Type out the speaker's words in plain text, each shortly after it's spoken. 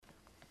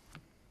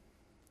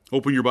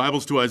Open your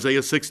Bibles to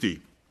Isaiah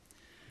 60.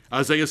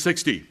 Isaiah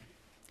 60.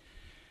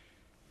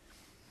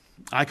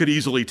 I could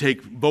easily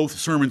take both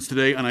sermons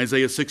today on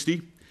Isaiah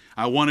 60.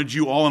 I wanted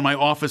you all in my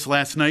office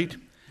last night.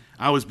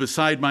 I was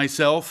beside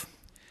myself.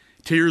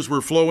 Tears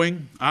were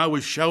flowing. I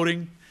was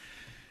shouting.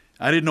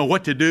 I didn't know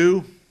what to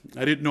do.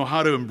 I didn't know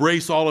how to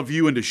embrace all of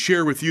you and to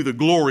share with you the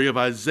glory of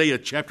Isaiah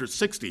chapter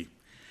 60.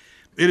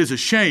 It is a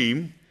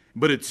shame,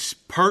 but it's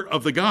part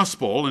of the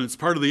gospel and it's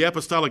part of the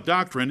apostolic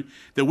doctrine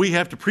that we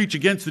have to preach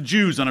against the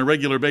Jews on a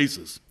regular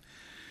basis.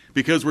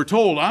 Because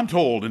I'm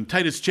told in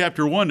Titus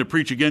chapter 1 to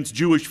preach against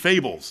Jewish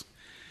fables.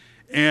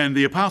 And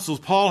the Apostle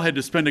Paul had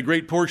to spend a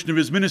great portion of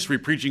his ministry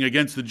preaching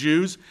against the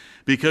Jews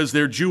because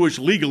their Jewish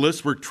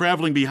legalists were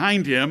traveling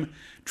behind him,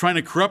 trying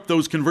to corrupt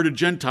those converted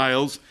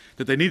Gentiles,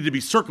 that they needed to be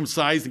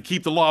circumcised and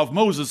keep the law of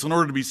Moses in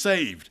order to be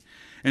saved.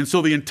 And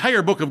so the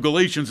entire book of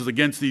Galatians is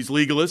against these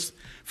legalists.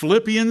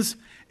 Philippians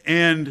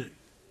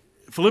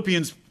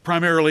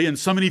primarily, and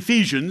some in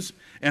Ephesians,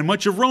 and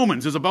much of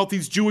Romans is about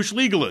these Jewish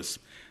legalists.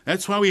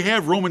 That's why we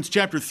have Romans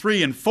chapter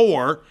 3 and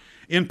 4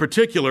 in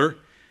particular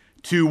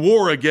to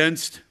war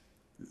against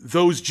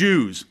those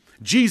Jews.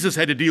 Jesus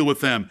had to deal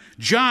with them.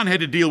 John had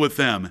to deal with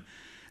them.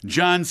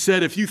 John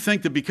said, if you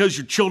think that because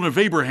you're children of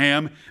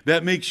Abraham,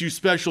 that makes you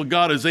special,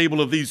 God is able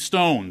of these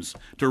stones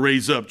to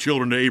raise up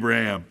children to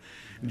Abraham.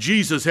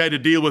 Jesus had to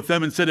deal with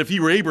them and said, if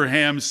you were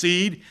Abraham's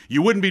seed,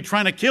 you wouldn't be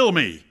trying to kill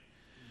me.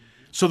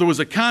 So there was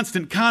a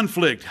constant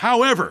conflict.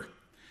 However,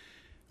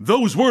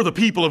 those were the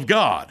people of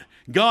God.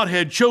 God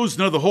had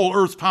chosen of the whole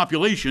earth's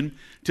population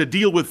to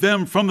deal with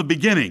them from the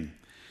beginning.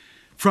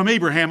 From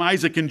Abraham,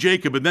 Isaac, and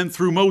Jacob, and then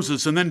through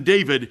Moses, and then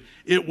David,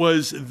 it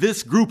was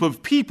this group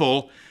of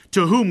people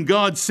to whom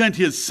God sent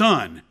his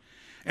Son.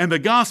 And the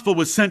gospel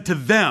was sent to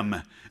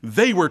them.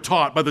 They were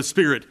taught by the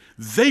Spirit.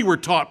 They were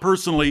taught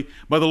personally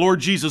by the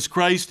Lord Jesus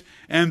Christ.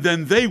 And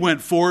then they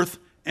went forth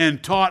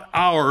and taught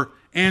our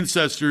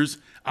ancestors,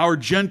 our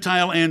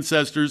Gentile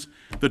ancestors,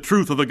 the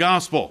truth of the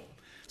gospel.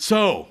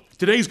 So,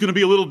 today's going to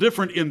be a little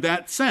different in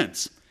that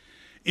sense.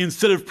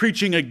 Instead of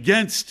preaching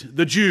against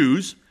the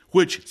Jews,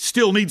 which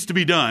still needs to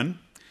be done,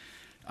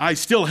 I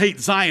still hate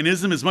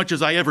Zionism as much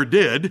as I ever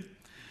did,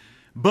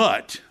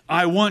 but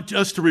I want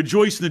us to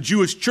rejoice in the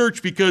Jewish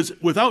church because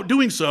without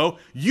doing so,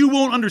 you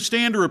won't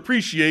understand or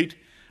appreciate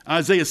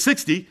Isaiah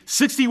 60,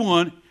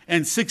 61,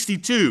 and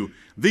 62.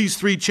 These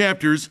three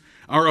chapters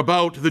are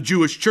about the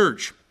Jewish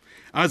church.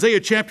 Isaiah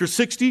chapter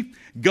 60,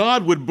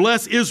 God would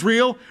bless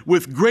Israel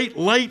with great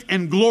light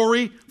and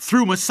glory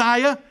through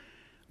Messiah,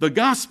 the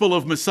gospel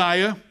of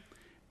Messiah,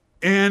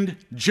 and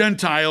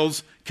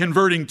Gentiles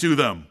converting to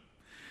them.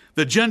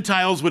 The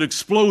Gentiles would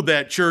explode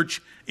that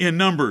church in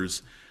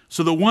numbers.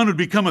 So the one would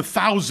become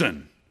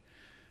 1,000,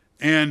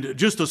 and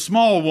just a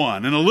small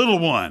one and a little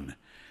one,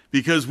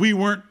 because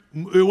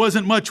it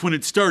wasn't much when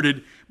it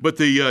started, but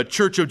the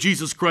Church of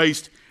Jesus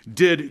Christ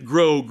did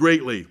grow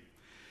greatly.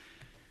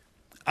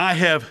 I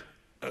have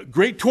a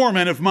great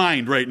torment of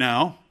mind right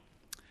now,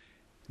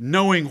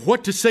 knowing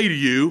what to say to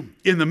you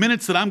in the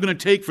minutes that I'm going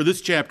to take for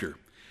this chapter.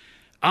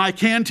 I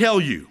can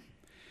tell you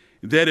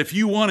that if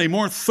you want a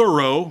more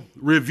thorough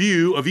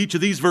review of each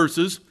of these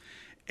verses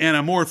and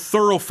a more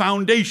thorough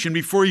foundation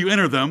before you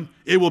enter them,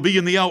 it will be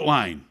in the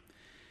outline.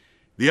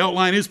 The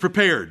outline is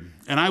prepared,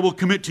 and I will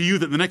commit to you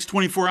that in the next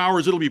 24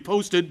 hours it'll be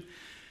posted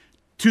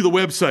to the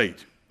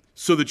website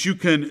so that you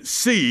can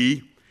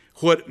see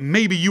what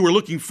maybe you were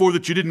looking for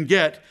that you didn't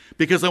get,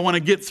 because I want to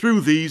get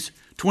through these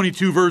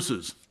 22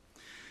 verses.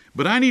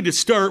 But I need to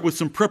start with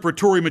some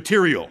preparatory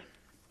material.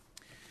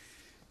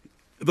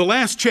 The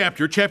last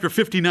chapter, chapter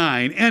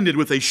 59, ended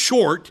with a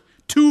short,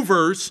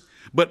 2-verse,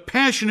 but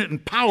passionate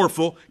and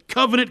powerful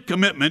covenant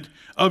commitment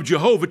of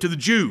Jehovah to the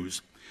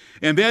Jews.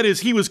 And that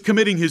is, he was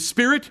committing his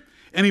spirit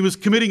and he was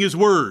committing his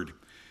word.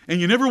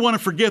 And you never want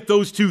to forget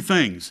those two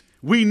things.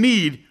 We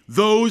need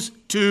those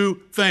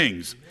two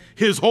things.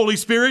 His Holy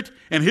Spirit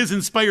and his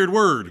inspired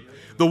word.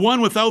 The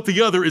one without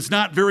the other is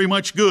not very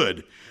much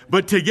good.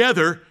 But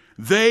together,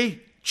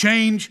 they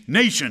change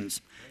nations.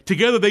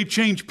 Together they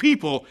change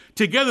people.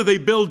 Together they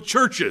build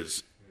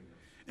churches.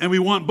 And we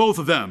want both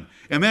of them.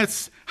 And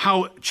that's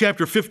how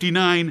chapter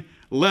 59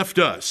 left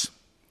us.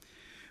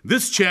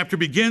 This chapter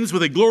begins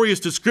with a glorious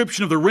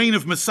description of the reign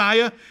of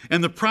Messiah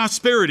and the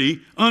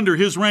prosperity under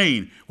his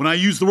reign. When I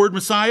use the word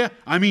Messiah,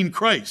 I mean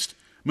Christ.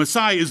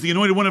 Messiah is the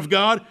anointed one of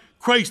God.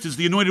 Christ is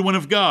the anointed one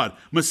of God.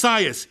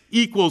 Messiah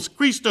equals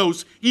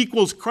Christos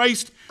equals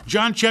Christ.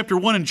 John chapter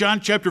 1 and John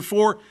chapter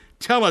 4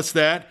 tell us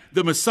that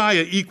the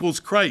Messiah equals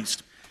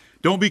Christ.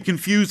 Don't be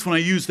confused when I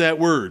use that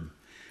word.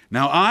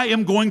 Now, I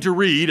am going to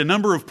read a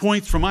number of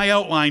points from my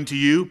outline to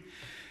you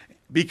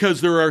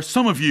because there are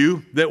some of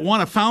you that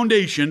want a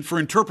foundation for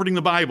interpreting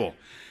the Bible.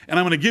 And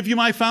I'm going to give you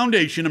my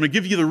foundation. I'm going to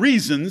give you the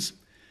reasons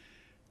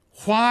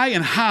why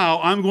and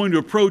how I'm going to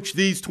approach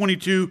these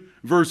 22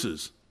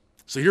 verses.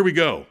 So here we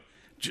go.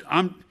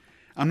 I'm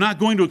not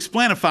going to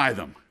explanify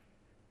them.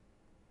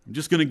 I'm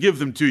just going to give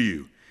them to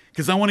you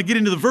because I want to get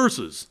into the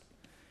verses.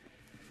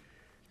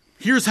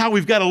 Here's how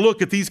we've got to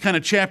look at these kind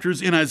of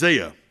chapters in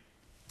Isaiah.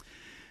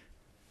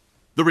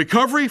 The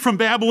recovery from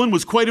Babylon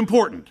was quite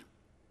important.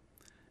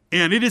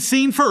 And it is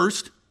seen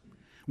first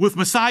with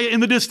Messiah in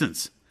the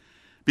distance.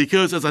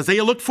 Because as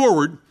Isaiah looked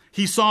forward,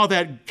 he saw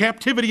that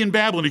captivity in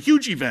Babylon, a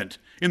huge event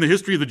in the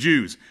history of the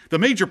Jews. The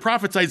major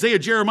prophets Isaiah,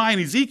 Jeremiah,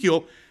 and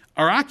Ezekiel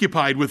are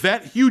occupied with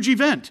that huge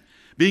event,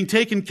 being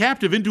taken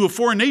captive into a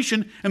foreign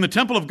nation and the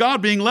temple of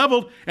God being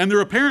leveled, and there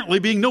apparently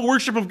being no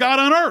worship of God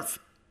on earth.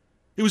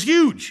 It was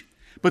huge.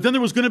 But then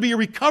there was going to be a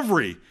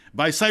recovery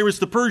by Cyrus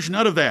the Persian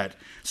out of that.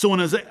 So when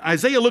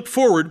Isaiah looked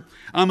forward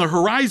on the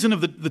horizon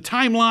of the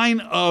timeline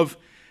of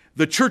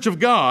the church of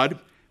God,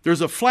 there's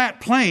a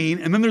flat plain,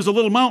 and then there's a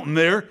little mountain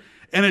there,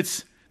 and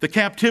it's the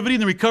captivity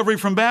and the recovery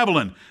from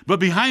Babylon. But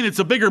behind it's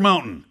a bigger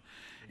mountain,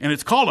 and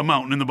it's called a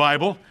mountain in the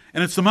Bible,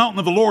 and it's the mountain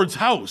of the Lord's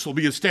house will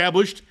be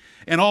established,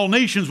 and all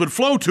nations would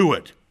flow to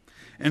it.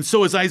 And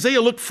so as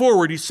Isaiah looked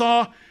forward, he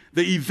saw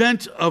the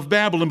event of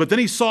Babylon, but then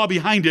he saw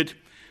behind it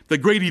the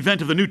great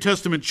event of the New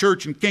Testament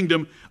church and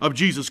kingdom of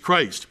Jesus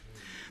Christ.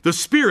 The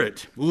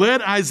Spirit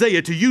led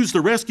Isaiah to use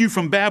the rescue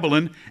from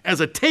Babylon as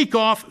a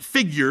takeoff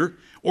figure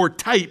or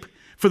type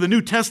for the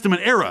New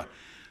Testament era.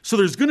 So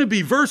there's going to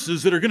be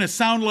verses that are going to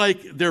sound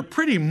like they're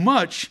pretty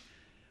much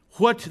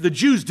what the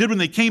Jews did when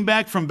they came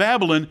back from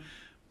Babylon,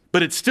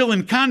 but it's still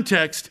in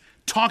context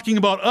talking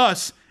about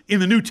us in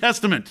the New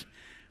Testament,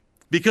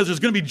 because there's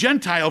going to be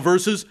Gentile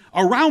verses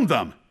around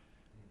them.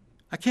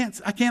 I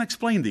can't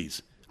explain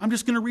these. I'm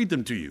just going to read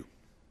them to you.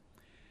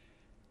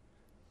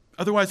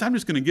 Otherwise, I'm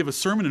just going to give a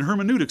sermon in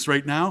hermeneutics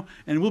right now,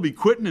 and we'll be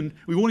quitting, and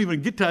we won't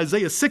even get to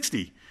Isaiah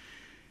 60.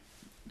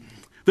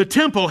 The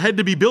temple had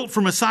to be built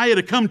for Messiah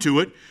to come to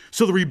it,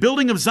 so the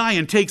rebuilding of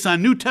Zion takes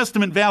on New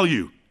Testament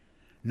value.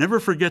 Never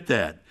forget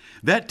that.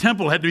 That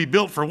temple had to be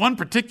built for one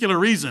particular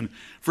reason,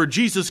 for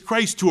Jesus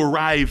Christ to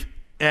arrive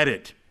at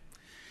it,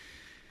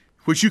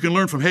 which you can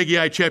learn from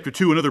Haggai chapter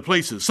 2 and other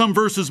places. Some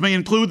verses may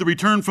include the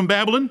return from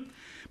Babylon,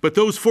 but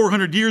those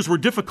 400 years were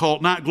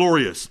difficult, not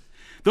glorious.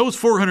 Those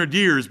 400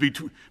 years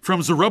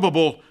from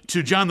Zerubbabel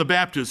to John the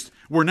Baptist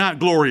were not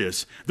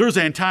glorious. There's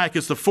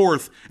Antiochus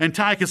IV,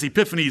 Antiochus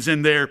Epiphanes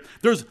in there.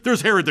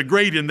 There's Herod the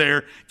Great in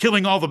there,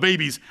 killing all the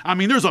babies. I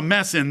mean, there's a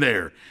mess in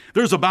there.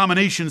 There's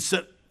abominations.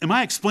 Am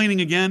I explaining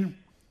again?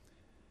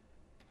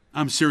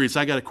 I'm serious.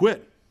 I got to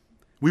quit.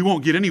 We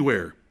won't get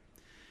anywhere.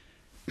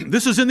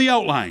 This is in the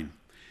outline.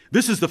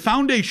 This is the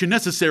foundation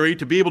necessary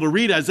to be able to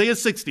read Isaiah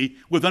 60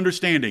 with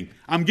understanding.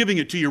 I'm giving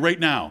it to you right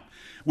now.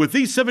 With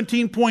these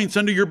 17 points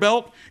under your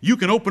belt, you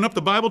can open up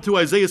the Bible to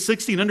Isaiah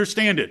 60 and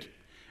understand it.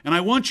 And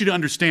I want you to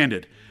understand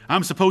it.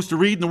 I'm supposed to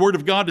read in the Word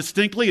of God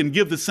distinctly and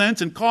give the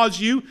sense and cause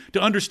you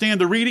to understand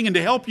the reading and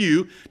to help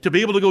you to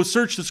be able to go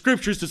search the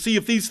Scriptures to see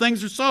if these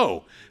things are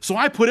so. So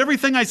I put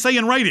everything I say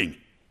in writing.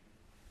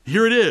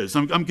 Here it is.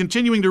 I'm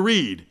continuing to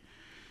read.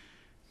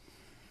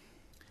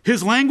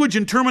 His language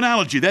and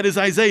terminology, that is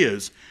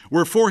Isaiah's,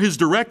 were for his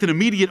direct and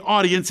immediate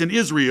audience in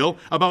Israel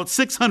about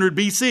 600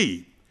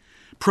 BC.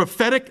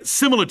 Prophetic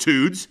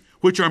similitudes,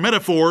 which are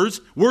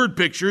metaphors, word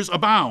pictures,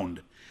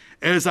 abound,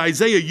 as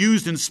Isaiah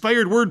used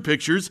inspired word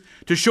pictures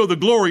to show the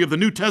glory of the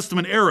New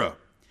Testament era.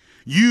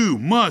 You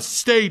must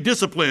stay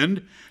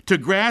disciplined to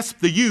grasp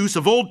the use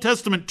of Old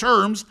Testament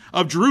terms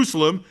of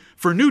Jerusalem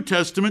for New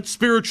Testament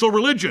spiritual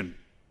religion.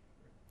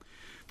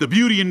 The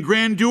beauty and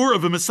grandeur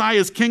of the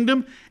Messiah's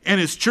kingdom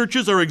and his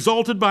churches are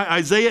exalted by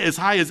Isaiah as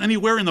high as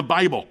anywhere in the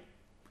Bible.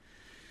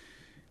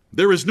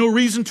 There is no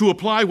reason to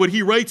apply what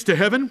he writes to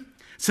heaven,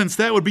 since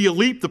that would be a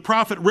leap the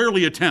prophet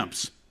rarely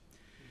attempts.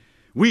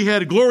 We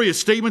had glorious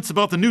statements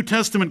about the New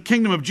Testament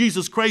kingdom of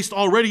Jesus Christ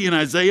already in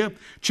Isaiah,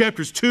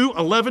 chapters 2,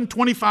 11,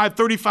 25,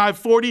 35,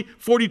 40,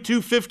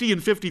 42, 50,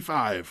 and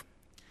 55.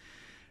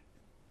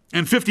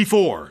 And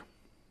 54.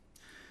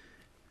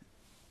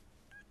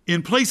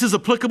 In places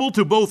applicable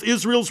to both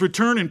Israel's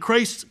return and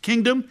Christ's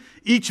kingdom,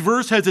 each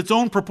verse has its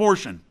own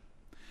proportion.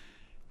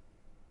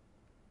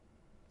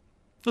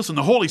 Listen,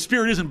 the Holy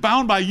Spirit isn't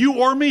bound by you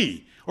or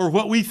me or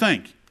what we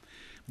think.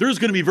 There's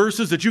going to be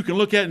verses that you can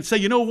look at and say,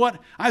 you know what?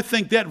 I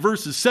think that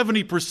verse is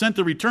 70%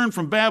 the return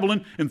from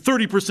Babylon and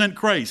 30%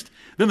 Christ.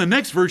 Then the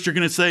next verse you're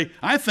going to say,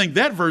 I think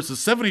that verse is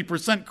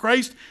 70%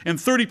 Christ and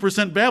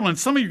 30% Babylon.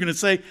 Some of you are going to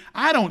say,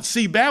 I don't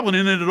see Babylon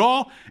in it at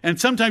all.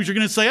 And sometimes you're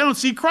going to say, I don't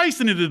see Christ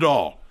in it at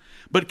all.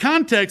 But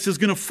context is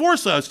going to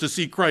force us to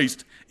see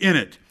Christ in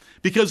it.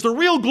 Because the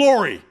real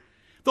glory,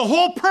 the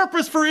whole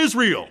purpose for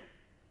Israel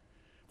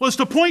was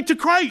to point to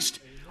Christ.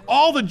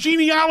 All the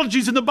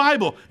genealogies in the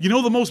Bible, you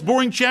know the most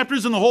boring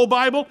chapters in the whole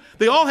Bible?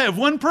 They all have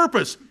one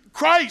purpose,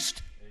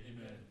 Christ.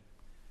 Amen.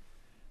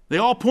 They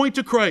all point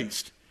to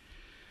Christ.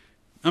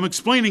 I'm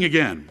explaining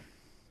again,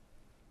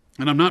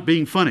 and I'm not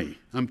being funny.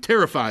 I'm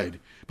terrified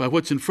by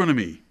what's in front of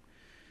me.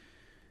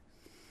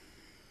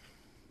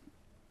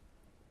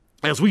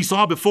 As we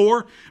saw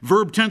before,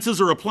 verb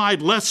tenses are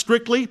applied less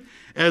strictly,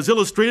 as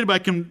illustrated by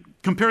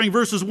comparing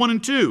verses 1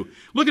 and 2.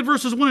 Look at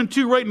verses 1 and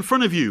 2 right in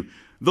front of you.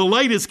 The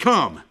light has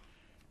come.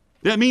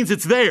 That means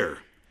it's there.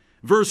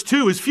 Verse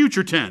 2 is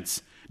future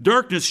tense.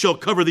 Darkness shall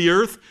cover the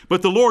earth,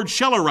 but the Lord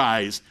shall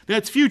arise.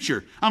 That's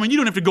future. I mean, you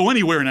don't have to go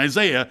anywhere in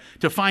Isaiah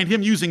to find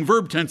him using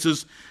verb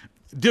tenses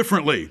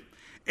differently.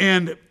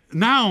 And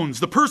nouns,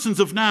 the persons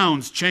of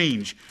nouns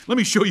change. Let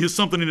me show you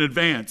something in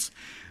advance.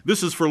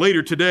 This is for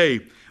later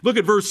today. Look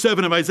at verse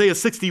 7 of Isaiah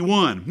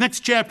 61.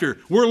 Next chapter,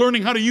 we're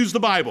learning how to use the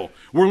Bible.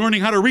 We're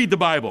learning how to read the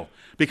Bible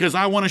because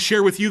I want to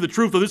share with you the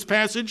truth of this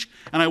passage,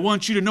 and I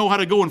want you to know how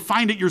to go and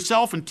find it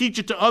yourself and teach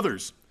it to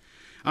others.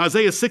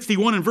 Isaiah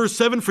 61 and verse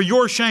 7, for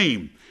your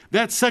shame,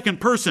 that second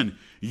person,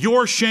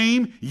 your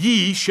shame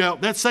ye shall,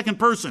 that second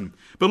person.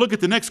 But look at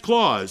the next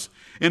clause,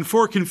 and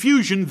for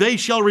confusion they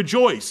shall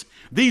rejoice.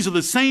 These are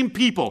the same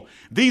people.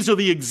 These are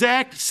the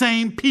exact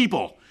same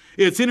people.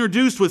 It's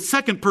introduced with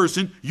second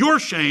person, your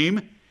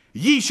shame,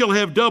 ye shall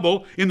have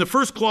double in the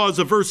first clause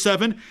of verse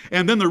 7,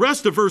 and then the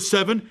rest of verse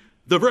 7,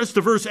 the rest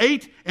of verse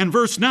 8 and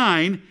verse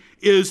 9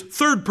 is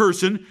third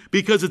person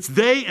because it's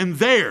they and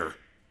their.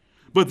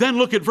 But then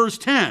look at verse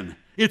 10.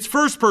 It's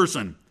first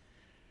person.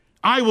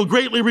 I will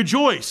greatly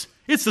rejoice.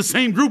 It's the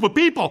same group of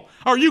people.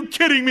 Are you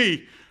kidding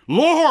me?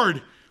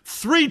 Lord,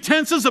 3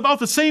 tenses about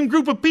the same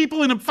group of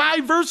people in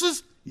 5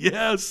 verses?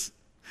 Yes.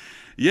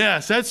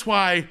 Yes, that's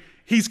why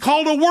he's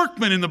called a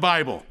workman in the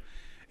Bible.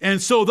 And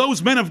so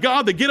those men of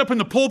God that get up in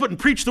the pulpit and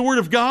preach the word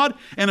of God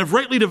and have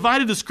rightly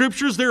divided the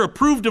scriptures, they're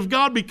approved of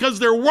God because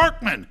they're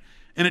workmen.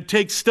 And it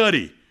takes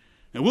study.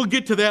 And we'll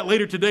get to that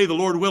later today, the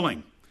Lord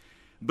willing.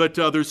 But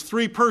there's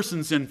 3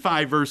 persons in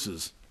 5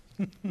 verses.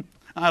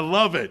 I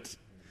love it.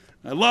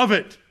 I love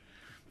it.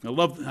 I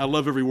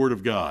love every word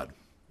of God.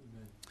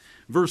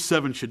 Verse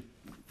 7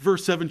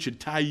 should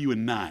tie you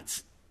in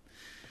knots.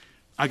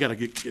 I got to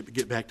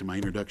get back to my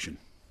introduction.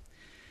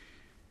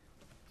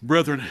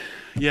 Brethren,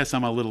 yes,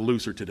 I'm a little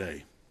looser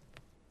today.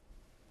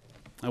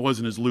 I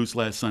wasn't as loose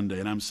last Sunday,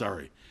 and I'm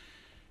sorry.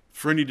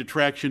 For any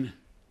detraction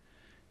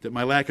that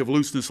my lack of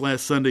looseness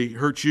last Sunday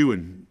hurt you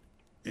and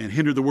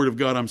hindered the word of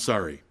God, I'm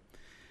sorry.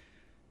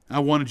 I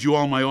wanted you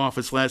all in my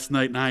office last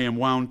night, and I am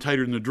wound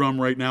tighter than the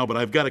drum right now, but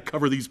I've got to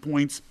cover these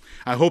points.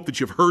 I hope that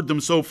you've heard them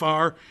so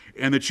far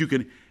and that you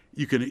can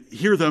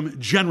hear them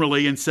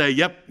generally and say,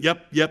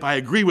 yep, I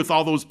agree with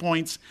all those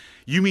points.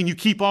 You mean you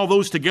keep all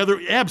those together?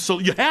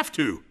 Absolutely. You have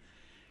to.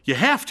 You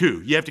have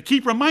to. You have to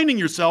keep reminding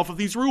yourself of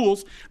these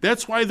rules.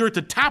 That's why they're at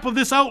the top of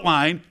this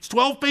outline. It's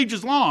 12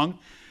 pages long,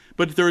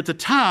 but they're at the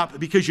top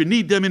because you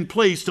need them in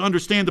place to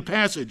understand the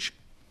passage.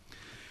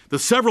 The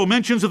several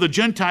mentions of the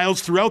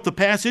Gentiles throughout the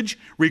passage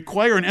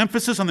require an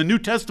emphasis on the New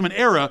Testament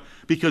era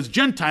because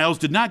Gentiles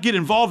did not get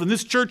involved in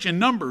this church in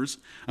numbers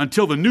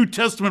until the New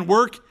Testament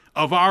work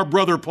of our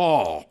brother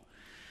Paul.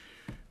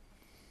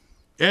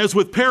 As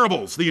with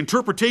parables, the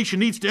interpretation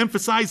needs to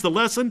emphasize the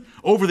lesson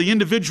over the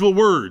individual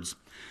words.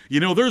 You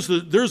know, there's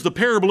the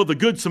parable of the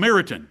Good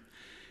Samaritan.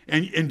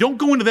 And don't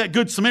go into that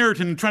Good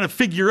Samaritan and try to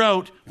figure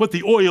out what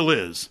the oil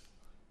is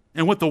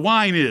and what the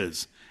wine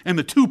is and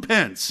the 2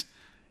 pence.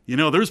 You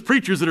know, there's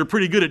preachers that are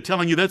pretty good at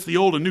telling you that's the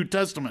Old and New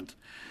Testament.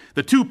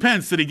 The 2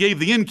 pence that he gave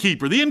the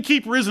innkeeper. The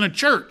innkeeper isn't a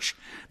church.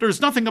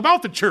 There's nothing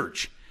about the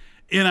church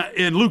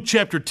in Luke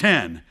chapter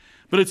 10.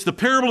 But it's the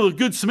parable of the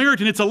Good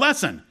Samaritan. It's a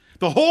lesson.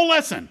 The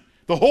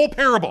whole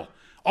parable.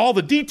 All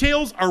the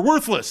details are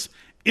worthless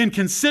in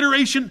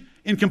comparison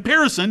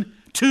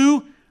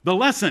to the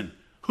lesson.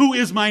 Who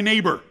is my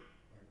neighbor?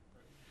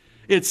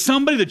 It's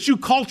somebody that you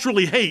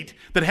culturally hate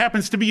that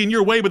happens to be in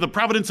your way by the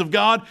providence of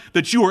God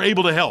that you are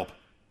able to help.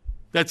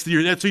 That's who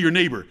your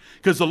neighbor.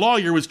 Because the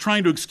lawyer was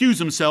trying to excuse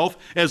himself,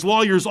 as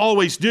lawyers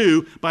always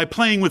do, by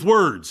playing with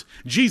words.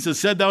 Jesus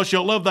said, thou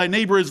shalt love thy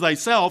neighbor as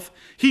thyself.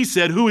 He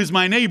said, who is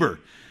my neighbor?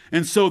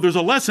 And so there's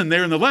a lesson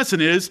there, and the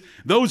lesson is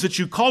those that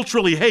you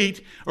culturally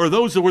hate, or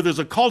those where there's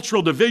a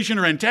cultural division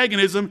or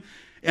antagonism,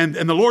 and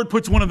the Lord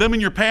puts one of them in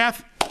your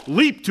path,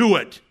 leap to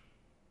it.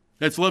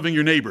 That's loving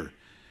your neighbor,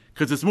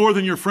 because it's more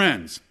than your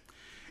friends.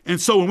 And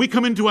so when we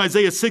come into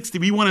Isaiah 60,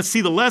 we want to see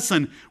the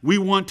lesson. We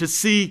want to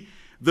see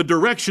the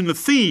direction, the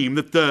theme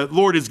that the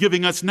Lord is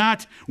giving us,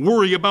 not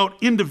worry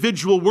about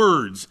individual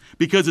words,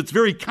 because it's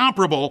very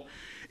comparable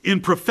in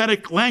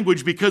prophetic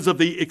language because of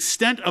the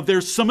extent of their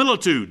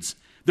similitudes,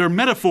 their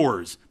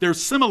metaphors, their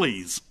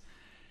similes,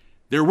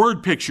 their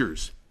word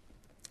pictures.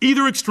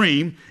 Either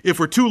extreme, if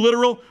we're too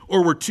literal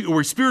or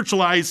we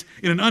spiritualize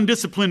in an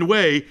undisciplined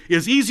way,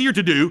 is easier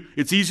to do.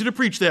 It's easier to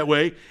preach that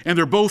way, and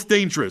they're both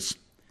dangerous.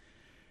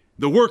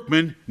 The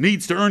workman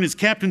needs to earn his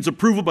captain's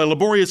approval by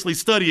laboriously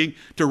studying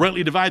to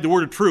rightly divide the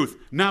word of truth.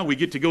 Now we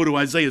get to go to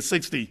Isaiah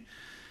 60.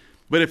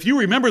 But if you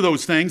remember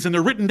those things, and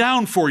they're written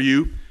down for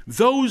you,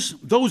 those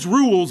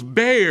rules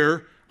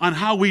bear on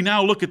how we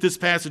now look at this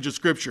passage of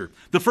Scripture.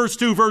 The first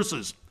 2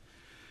 verses.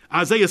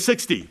 Isaiah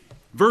 60,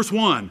 verse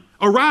 1.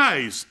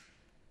 Arise,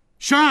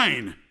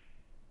 shine,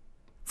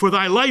 for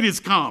thy light is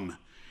come,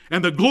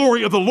 and the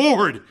glory of the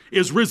Lord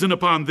is risen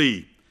upon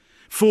thee.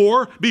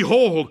 For,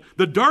 behold,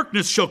 the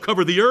darkness shall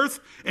cover the earth,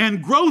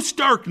 and gross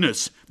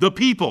darkness the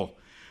people.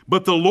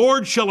 But the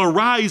Lord shall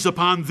arise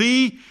upon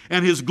thee,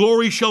 and his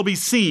glory shall be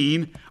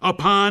seen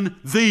upon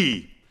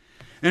thee.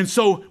 And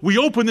so we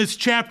open this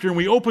chapter, and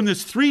we open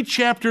this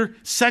 3-chapter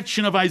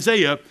section of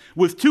Isaiah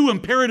with 2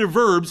 imperative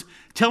verbs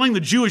telling the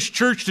Jewish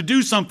church to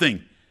do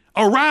something.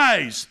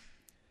 Arise.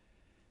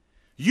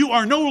 You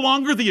are no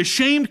longer the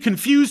ashamed,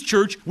 confused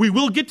church. We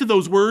will get to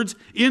those words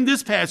in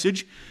this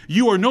passage.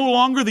 You are no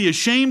longer the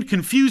ashamed,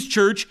 confused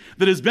church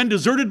that has been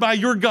deserted by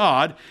your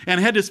God and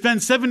had to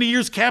spend 70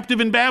 years captive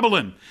in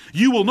Babylon.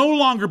 You will no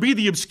longer be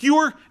the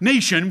obscure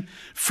nation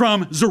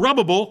from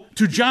Zerubbabel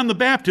to John the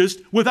Baptist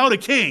without a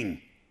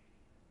king.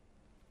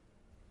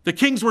 The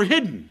kings were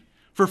hidden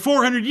for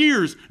 400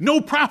 years.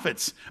 No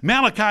prophets.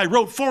 Malachi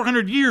wrote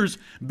 400 years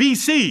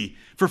BC.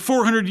 For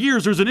 400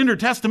 years, there's an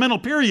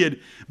intertestamental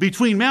period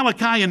between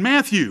Malachi and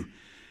Matthew.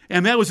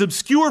 And that was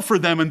obscure for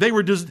them, and they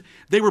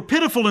were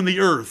pitiful in the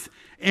earth.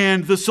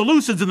 And the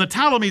Seleucids and the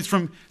Ptolemies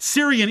from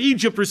Syria and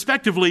Egypt,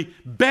 respectively,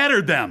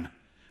 battered them.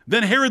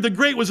 Then Herod the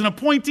Great was an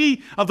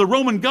appointee of the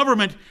Roman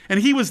government, and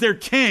he was their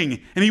king,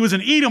 and he was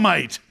an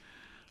Edomite.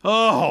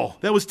 Oh,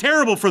 that was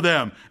terrible for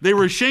them. They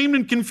were ashamed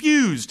and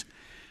confused.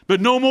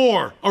 But no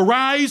more.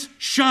 Arise,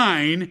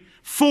 shine,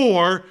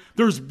 for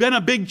there's been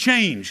a big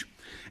change.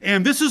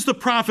 And this is the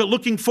prophet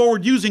looking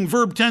forward using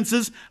verb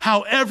tenses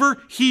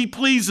however he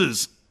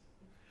pleases.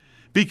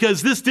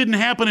 Because this didn't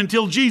happen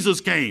until Jesus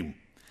came.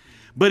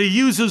 But he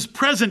uses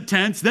present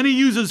tense, then he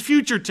uses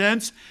future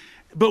tense.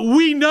 But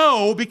we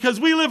know because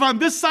we live on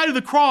this side of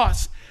the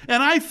cross.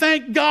 And I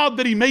thank God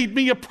that he made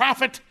me a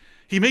prophet.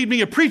 He made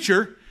me a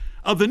preacher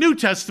of the New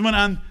Testament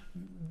on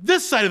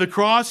this side of the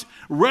cross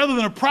rather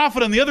than a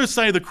prophet on the other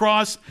side of the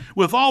cross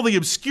with all the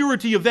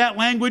obscurity of that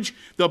language.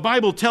 The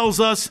Bible tells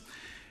us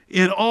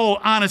in all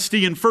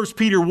honesty in 1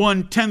 Peter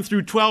 1, 10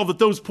 through 12, that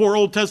those poor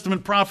Old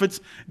Testament prophets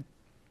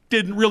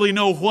didn't really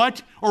know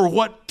what or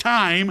what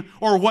time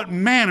or what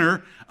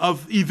manner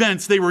of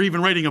events they were even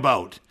writing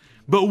about.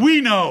 But we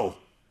know,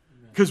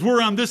 because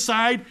we're on this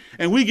side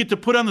and we get to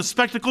put on the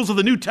spectacles of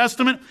the New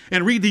Testament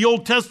and read the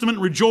Old Testament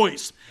and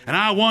rejoice. And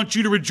I want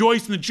you to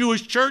rejoice in the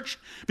Jewish church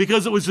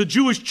because it was the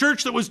Jewish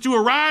church that was to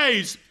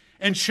arise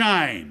and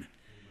shine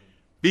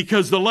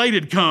because the light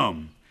had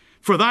come.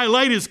 For thy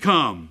light is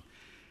come.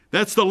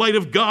 That's the light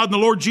of God and the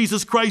Lord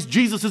Jesus Christ.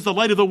 Jesus is the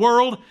light of the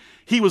world.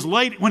 He was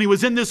light when he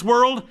was in this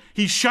world.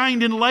 He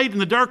shined in light and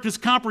the darkness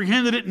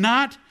comprehended it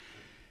not.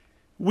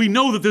 We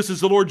know that this is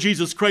the Lord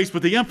Jesus Christ,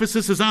 but the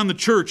emphasis is on the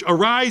church.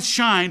 Arise,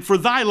 shine, for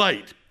thy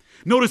light.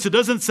 Notice it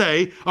doesn't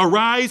say,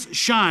 arise,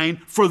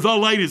 shine, for the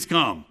light is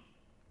come.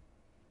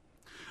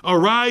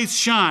 Arise,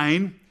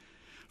 shine,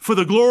 for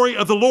the glory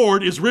of the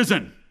Lord is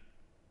risen.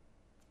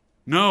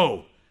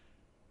 No.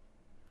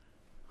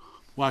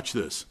 Watch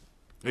this.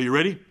 Are you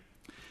ready?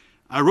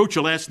 I wrote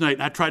you last night,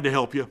 and I tried to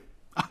help you.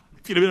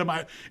 If you'd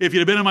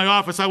have been in my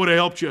office, I would have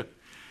helped you.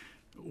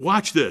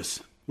 Watch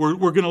this. We're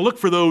going to look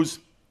for those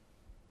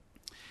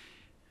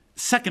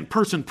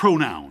second-person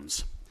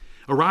pronouns.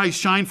 Arise,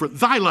 shine, for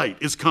thy light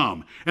is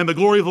come, and the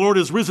glory of the Lord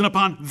is risen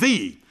upon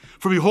thee.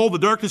 For behold, the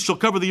darkness shall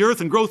cover the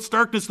earth, and gross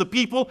darkness the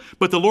people,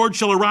 but the Lord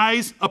shall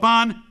arise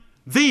upon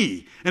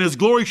thee, and his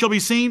glory shall be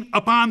seen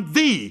upon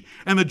thee,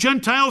 and the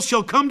Gentiles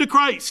shall come to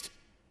Christ.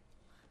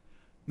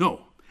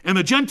 No. And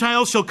the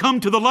Gentiles shall come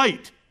to the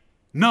light.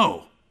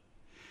 No.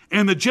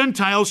 And the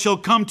Gentiles shall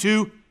come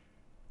to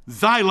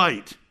thy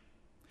light.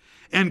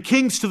 And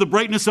kings to the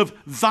brightness of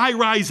thy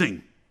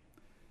rising.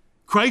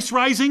 Christ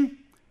rising,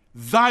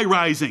 thy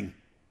rising.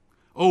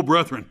 Oh,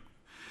 brethren.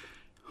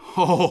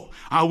 Oh,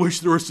 I wish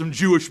there were some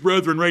Jewish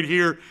brethren right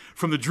here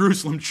from the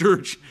Jerusalem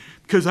church,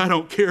 because I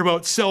don't care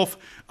about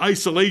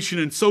self-isolation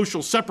and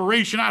social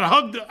separation. I'd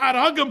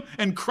hug them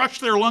and crush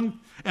their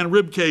lung and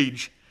rib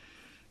cage.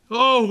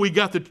 Oh, we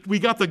got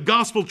the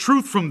gospel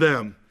truth from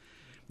them.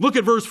 Look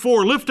at verse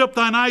 4. Lift up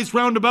thine eyes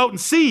round about and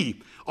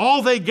see.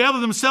 All they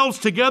gather themselves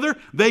together,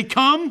 they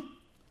come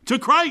to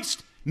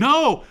Christ.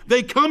 No,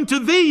 they come to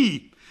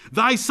thee.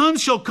 Thy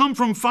sons shall come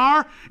from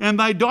far, and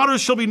thy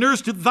daughters shall be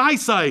nursed at thy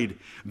side.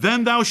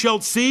 Then thou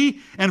shalt see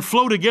and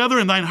flow together,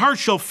 and thine heart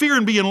shall fear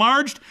and be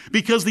enlarged,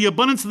 because the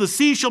abundance of the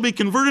sea shall be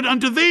converted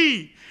unto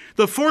thee.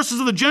 The forces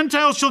of the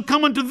Gentiles shall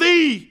come unto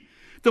thee.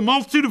 The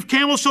multitude of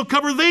camels shall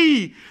cover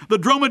thee. The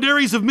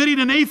dromedaries of Midian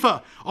and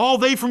Ephah, all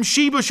they from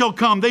Sheba shall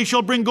come. They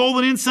shall bring gold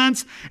and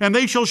incense, and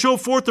they shall show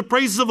forth the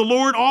praises of the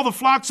Lord. All the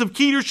flocks of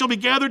Kedar shall be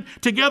gathered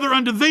together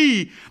unto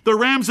thee. The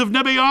rams of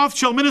Nebaioth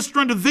shall minister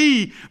unto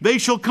thee. They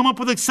shall come up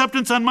with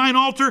acceptance on mine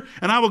altar,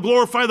 and I will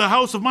glorify the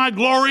house of my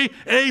glory.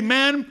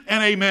 Amen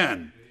and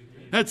amen.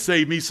 That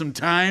saved me some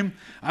time.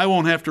 I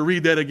won't have to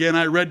read that again.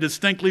 I read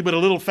distinctly, but a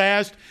little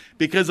fast,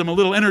 because I'm a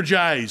little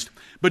energized.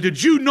 But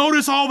did you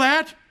notice all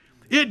that?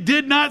 It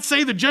did not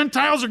say the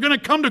Gentiles are going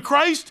to come to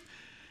Christ.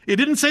 It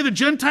didn't say the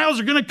Gentiles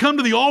are going to come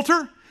to the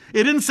altar.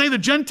 It didn't say the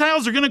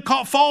Gentiles are going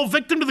to fall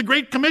victim to the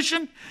Great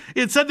Commission.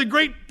 It said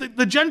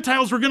the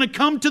Gentiles were going to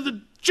come to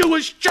the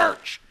Jewish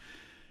church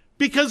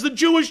because the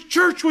Jewish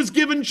church was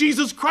given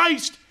Jesus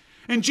Christ.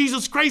 And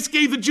Jesus Christ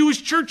gave the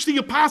Jewish church the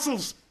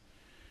apostles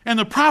and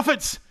the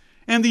prophets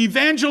and the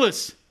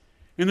evangelists.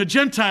 And the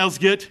Gentiles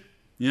get,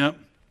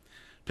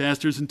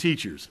 pastors and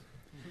teachers.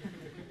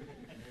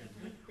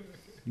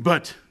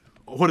 But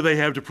what do they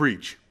have to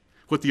preach?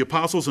 What the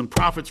apostles and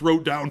prophets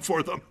wrote down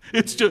for them.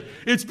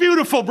 It's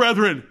beautiful,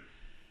 brethren.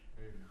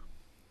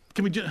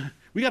 We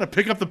got to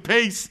pick up the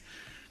pace.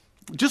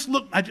 Just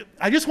look,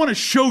 I just want to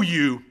show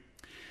you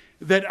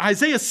that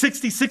Isaiah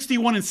 60,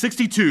 61, and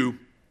 62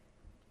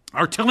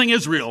 are telling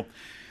Israel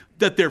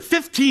that their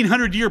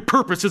 1,500-year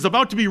purpose is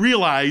about to be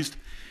realized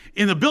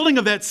in the building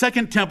of that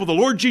second temple, the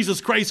Lord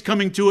Jesus Christ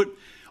coming to it.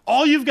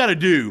 All you've got to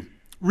do,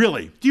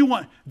 really, do you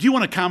want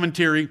a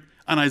commentary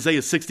on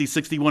Isaiah 60,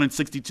 61, and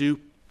 62?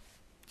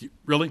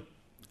 Really?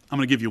 I'm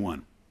going to give you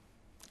one.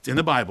 It's in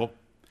the Bible.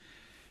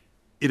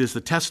 It is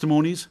the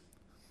testimonies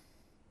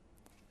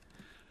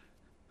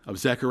of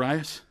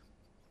Zacharias,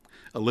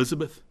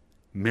 Elizabeth,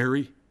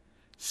 Mary,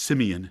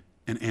 Simeon,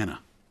 and Anna.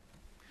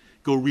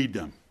 Go read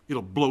them.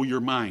 It'll blow your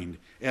mind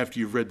after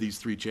you've read these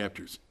 3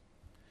 chapters.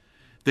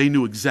 They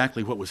knew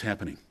exactly what was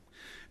happening.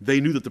 They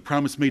knew that the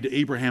promise made to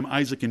Abraham,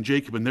 Isaac, and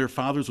Jacob and their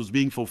fathers was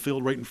being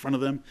fulfilled right in front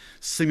of them.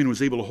 Simeon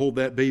was able to hold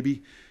that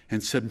baby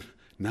and said,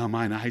 now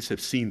mine eyes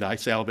have seen thy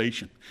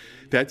salvation.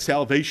 That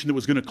salvation that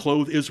was going to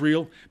clothe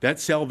Israel, that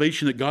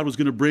salvation that God was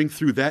going to bring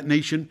through that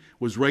nation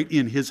was right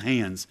in his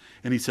hands.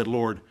 And he said,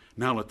 Lord,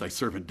 now let thy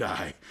servant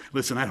die.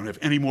 Listen, I don't have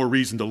any more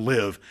reason to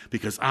live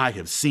because I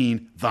have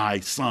seen thy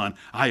Son.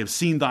 I have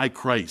seen thy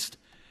Christ.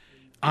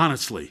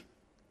 Honestly,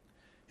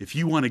 if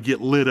you want to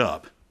get lit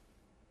up,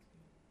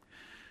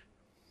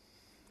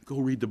 go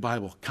read the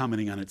Bible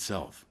commenting on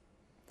itself.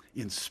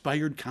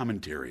 Inspired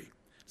commentary.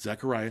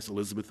 Zacharias,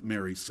 Elizabeth,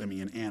 Mary,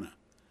 Simeon, Anna.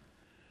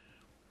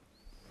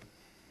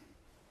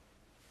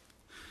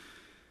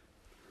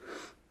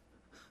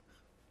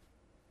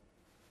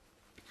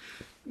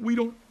 We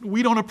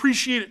don't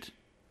appreciate it.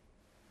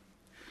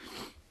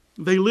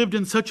 They lived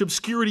in such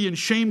obscurity and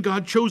shame.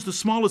 God chose the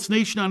smallest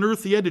nation on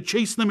earth. He had to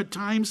chase them at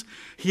times.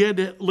 He had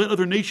to let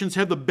other nations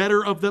have the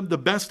better of them, the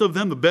best of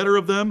them, the better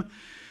of them.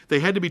 They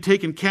had to be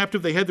taken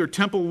captive. They had their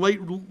temple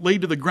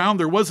laid to the ground.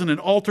 There wasn't an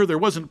altar. There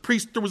wasn't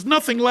priest. There was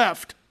nothing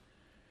left.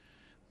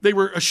 They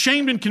were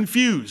ashamed and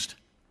confused.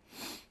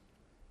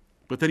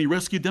 But then he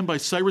rescued them by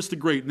Cyrus the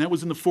Great, and that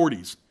was in the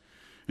 40s.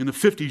 In the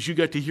 50s, you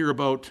got to hear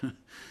about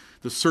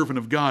the servant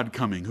of God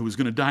coming, who was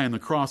going to die on the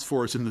cross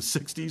for us in the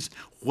 60s.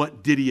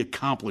 What did he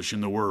accomplish in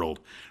the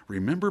world?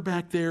 Remember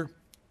back there?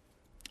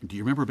 Do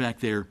you remember back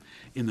there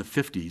in the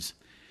 50s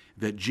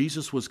that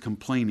Jesus was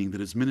complaining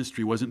that his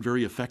ministry wasn't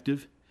very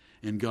effective?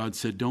 And God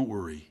said, don't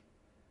worry.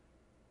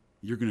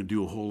 You're going to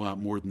do a whole lot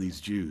more than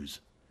these Jews.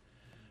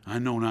 I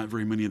know not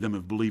very many of them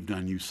have believed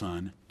on you,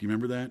 son. Do you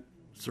remember that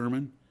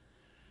sermon?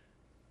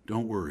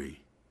 Don't worry,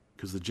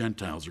 because the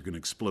Gentiles are going to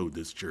explode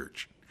this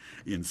church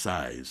in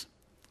size.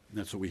 And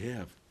that's what we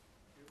have.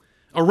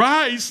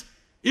 Arise,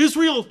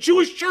 Israel,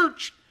 Jewish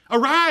church.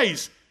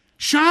 Arise,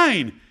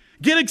 shine,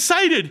 get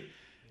excited.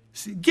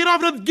 Get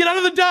out of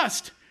the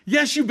dust.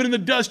 Yes, you've been in the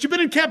dust. You've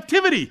been in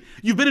captivity.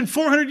 You've been in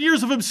 400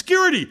 years of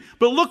obscurity.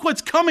 But look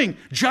what's coming.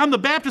 John the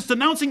Baptist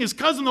announcing his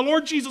cousin, the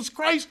Lord Jesus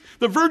Christ,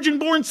 the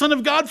virgin-born Son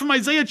of God from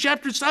Isaiah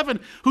chapter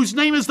 7, whose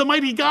name is the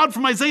mighty God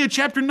from Isaiah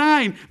chapter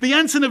 9. The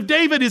ensign of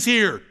David is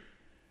here.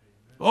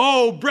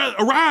 Oh,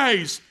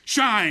 arise,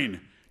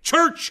 shine.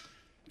 Church,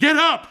 get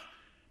up.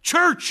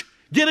 Church,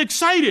 get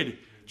excited.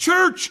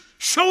 Church,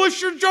 show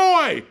us your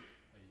joy.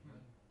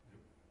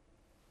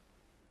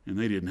 And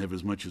they didn't have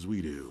as much as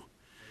we do.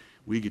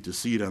 We get to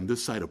see it on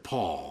this side of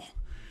Paul.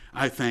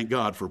 I thank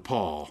God for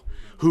Paul,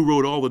 who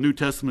wrote all the New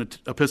Testament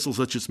epistles.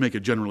 Let's just make a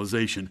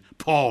generalization.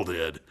 Paul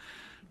did.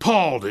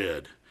 Paul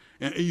did.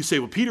 And you say,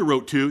 well, Peter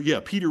wrote 2.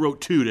 Yeah, Peter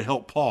wrote 2 to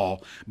help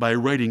Paul by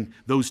writing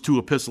those 2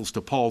 epistles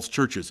to Paul's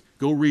churches.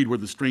 Go read where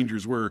the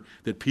strangers were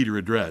that Peter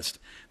addressed.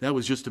 That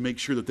was just to make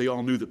sure that they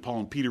all knew that Paul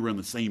and Peter were on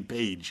the same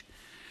page.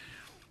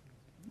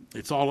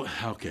 It's all,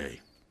 okay,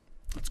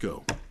 let's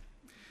go.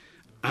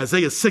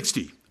 Isaiah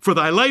 60. For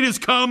thy light is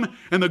come,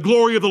 and the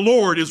glory of the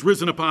Lord is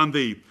risen upon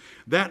thee.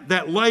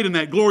 That light and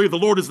that glory of the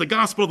Lord is the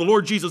gospel of the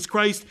Lord Jesus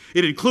Christ.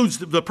 It includes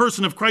the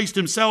person of Christ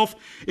himself.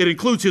 It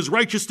includes his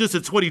righteousness.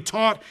 It's what he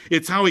taught.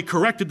 It's how he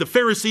corrected the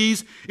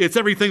Pharisees. It's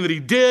everything that he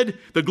did.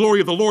 The glory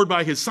of the Lord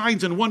by his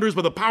signs and wonders,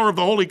 by the power of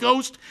the Holy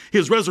Ghost,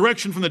 his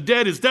resurrection from the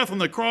dead, his death on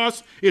the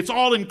cross. It's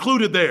all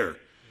included there.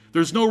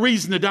 There's no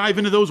reason to dive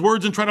into those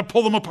words and try to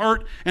pull them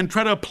apart and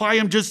try to apply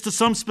them just to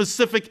some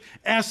specific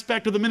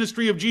aspect of the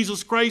ministry of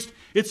Jesus Christ.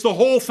 It's the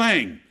whole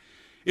thing.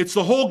 It's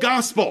the whole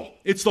gospel.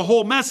 It's the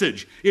whole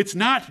message. It's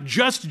not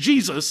just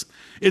Jesus.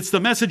 It's the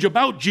message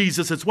about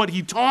Jesus. It's what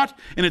he taught,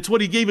 and it's what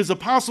he gave his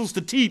apostles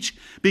to teach,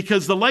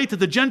 because the light that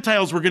the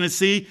Gentiles were going to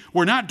see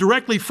were not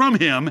directly from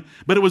him,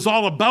 but it was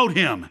all about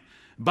him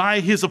by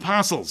his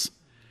apostles.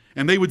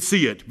 And they would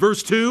see it.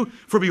 Verse 2,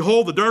 for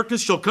behold, the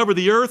darkness shall cover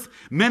the earth.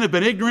 Men have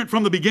been ignorant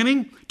from the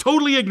beginning,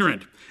 totally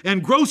ignorant.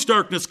 And gross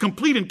darkness,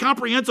 complete and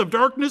comprehensive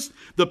darkness,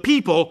 the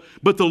people.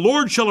 But the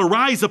Lord shall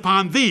arise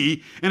upon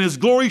thee, and his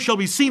glory shall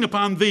be seen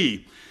upon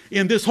thee.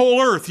 In this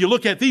whole earth, you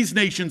look at these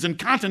nations and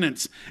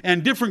continents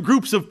and different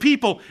groups of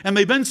people, and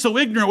they've been so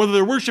ignorant, whether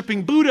they're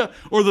worshiping Buddha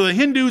or the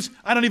Hindus.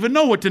 I don't even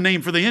know what to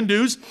name for the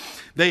Hindus.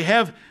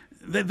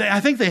 I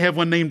think they have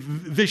one named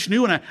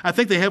Vishnu, and I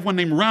think they have one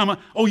named Rama.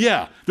 Oh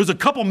yeah, there's a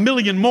couple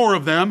million more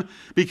of them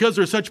because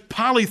they're such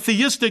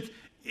polytheistic,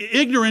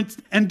 ignorant,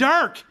 and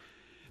dark.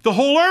 The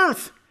whole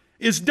earth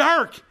is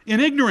dark in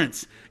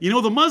ignorance. You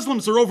know, the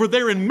Muslims are over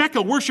there in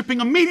Mecca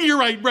worshiping a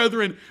meteorite,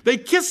 brethren. They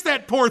kiss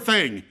that poor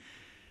thing.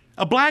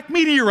 A black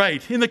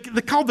meteorite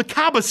called the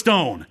Kaaba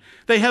stone.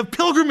 They have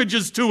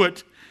pilgrimages to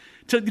it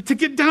to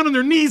get down on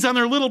their knees on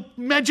their little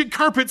magic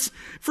carpets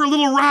for a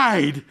little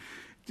ride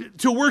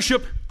to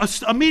worship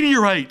a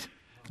meteorite.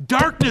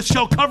 Darkness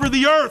shall cover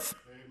the earth.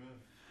 Amen.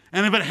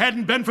 And if it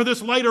hadn't been for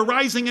this light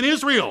arising in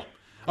Israel,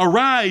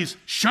 arise,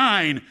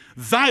 shine,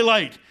 thy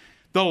light.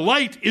 The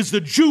light is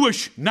the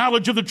Jewish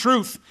knowledge of the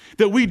truth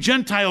that we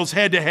Gentiles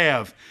had to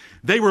have.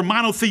 They were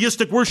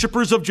monotheistic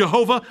worshipers of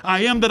Jehovah,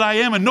 I am that I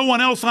am, and no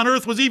one else on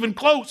earth was even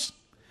close.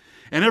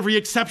 And every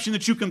exception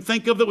that you can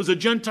think of that was a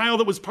Gentile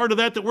that was part of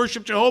that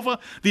worshiped Jehovah,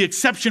 the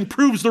exception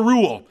proves the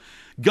rule.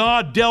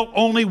 God dealt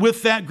only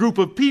with that group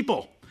of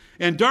people,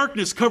 and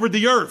darkness covered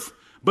the earth.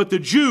 But the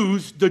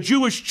Jews, the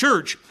Jewish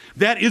church,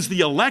 that is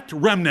the elect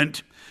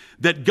remnant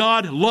that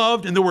God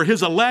loved, and that were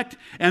his elect,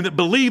 and that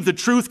believed the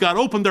truth. God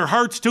opened their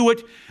hearts to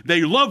it.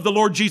 They loved the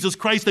Lord Jesus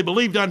Christ. They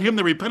believed on him.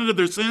 They repented of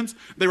their sins.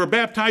 They were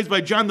baptized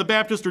by John the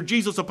Baptist or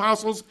Jesus'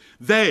 apostles.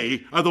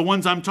 They are the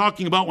ones I'm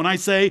talking about when I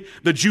say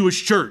the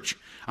Jewish church.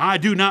 I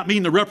do not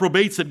mean the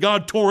reprobates that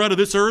God tore out of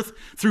this earth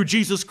through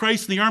Jesus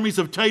Christ and the armies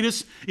of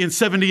Titus in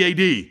 70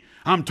 AD.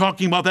 I'm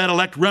talking about that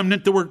elect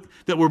remnant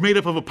that were made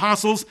up of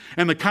apostles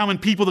and the common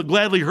people that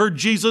gladly heard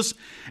Jesus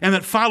and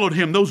that followed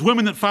him. Those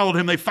women that followed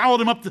him, they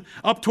followed him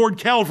up toward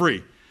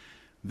Calvary.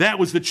 That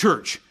was the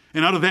church.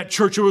 And out of that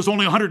church, there was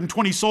only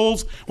 120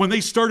 souls when they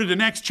started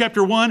in Acts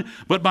chapter 1.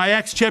 But by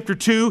Acts chapter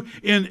 2,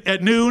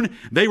 at noon,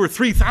 they were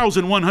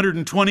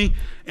 3,120.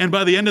 And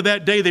by the end of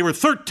that day, they were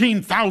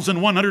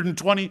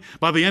 13,120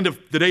 by the end of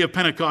the day of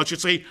Pentecost. You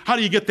say, how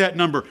do you get that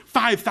number?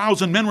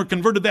 5,000 men were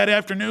converted that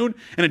afternoon.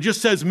 And it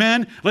just says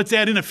men. Let's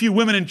add in a few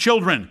women and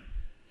children,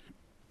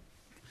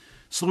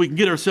 so we can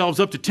get ourselves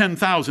up to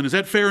 10,000. Is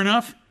that fair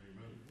enough?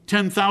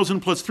 10,000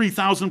 plus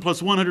 3,000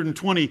 plus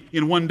 120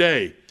 in one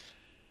day.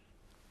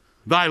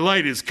 Thy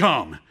light is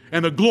come,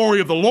 and the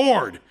glory of the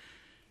Lord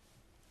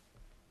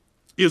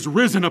is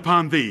risen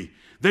upon thee.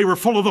 They were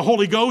full of the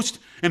Holy Ghost,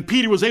 and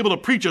Peter was able to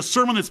preach a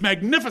sermon that's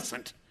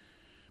magnificent.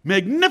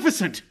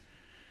 Magnificent.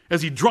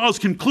 As he draws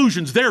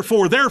conclusions,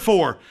 therefore,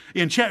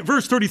 in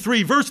verse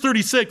 33, verse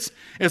 36,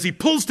 as he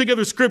pulls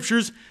together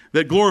scriptures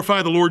that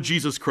glorify the Lord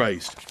Jesus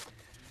Christ.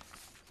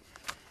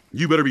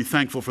 You better be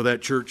thankful for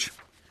that, church.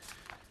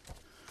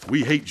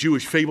 We hate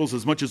Jewish fables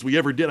as much as we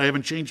ever did. I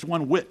haven't changed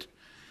one whit.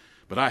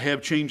 But I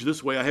have changed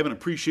this way. I haven't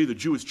appreciated the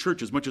Jewish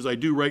church as much as I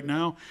do right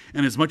now,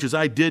 and as much as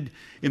I did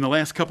in the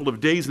last couple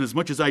of days, and as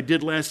much as I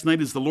did last night,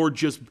 as the Lord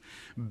just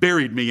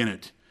buried me in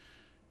it.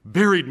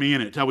 Buried me in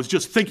it. I was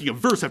just thinking of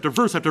verse after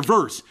verse after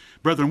verse.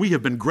 Brethren, we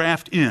have been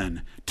grafted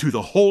in to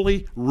the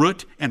holy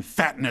root and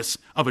fatness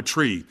of a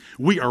tree.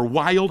 We are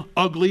wild,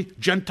 ugly,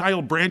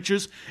 Gentile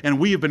branches, and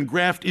we have been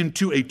grafted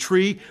into a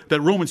tree that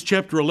Romans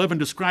chapter 11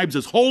 describes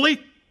as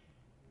holy,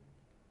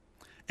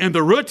 and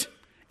the root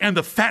and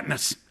the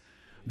fatness.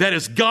 That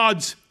is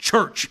God's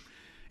church.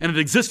 And it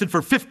existed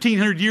for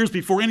 1,500 years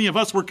before any of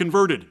us were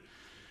converted.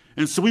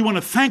 And so we want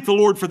to thank the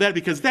Lord for that,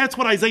 because that's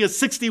what Isaiah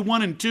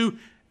 61 and 2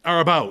 are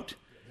about.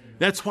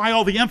 That's why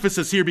all the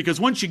emphasis here,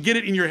 because once you get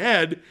it in your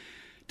head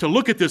to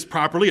look at this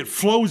properly, it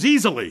flows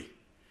easily.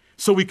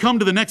 So we come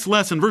to the next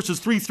lesson,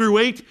 verses 3 through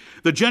 8.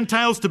 The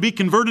Gentiles to be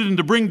converted and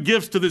to bring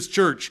gifts to this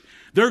church.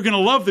 They're going to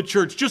love the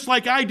church just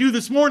like I do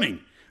this morning.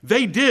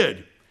 They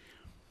did.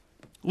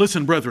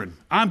 Listen, brethren,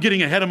 I'm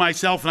getting ahead of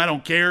myself, and I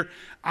don't care.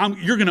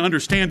 You're going to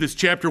understand this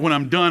chapter when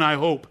I'm done, I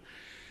hope.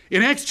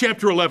 In Acts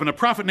chapter 11, a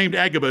prophet named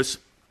Agabus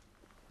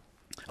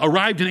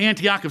arrived in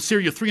Antioch of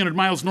Syria, 300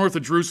 miles north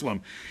of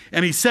Jerusalem.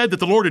 And he said that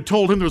the Lord had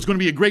told him there was going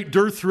to be a great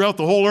dearth throughout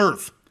the whole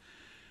earth.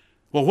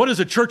 Well, what does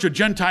a church of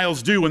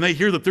Gentiles do when they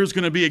hear that there's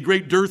going to be a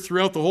great dearth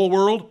throughout the whole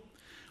world?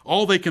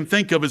 All they can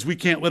think of is, we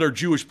can't let our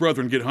Jewish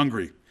brethren get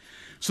hungry.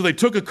 So they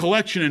took a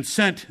collection and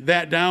sent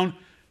that down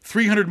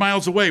 300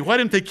 miles away. Why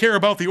didn't they care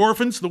about the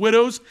orphans, the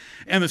widows,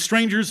 and the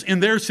strangers in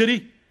their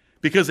city?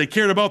 Because they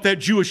cared about that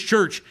Jewish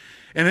church.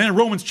 And then in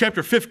Romans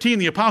chapter 15,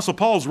 the Apostle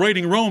Paul's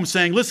writing Rome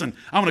saying, listen,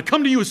 I'm going to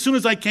come to you as soon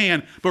as I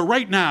can, but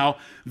right now,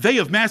 they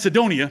of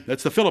Macedonia,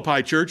 that's the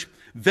Philippi church,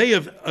 they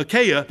of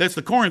Achaia, that's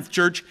the Corinth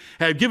church,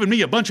 have given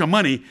me a bunch of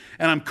money,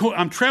 and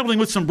I'm traveling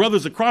with some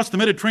brothers across the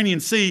Mediterranean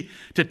Sea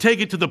to take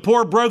it to the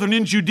poor brethren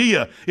in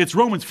Judea. It's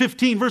Romans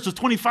 15, verses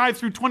 25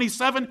 through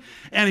 27,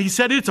 and he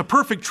said it's a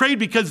perfect trade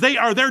because they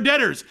are their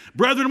debtors.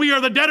 Brethren, we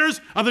are the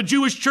debtors of the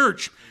Jewish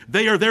church.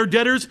 They are their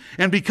debtors,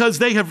 and because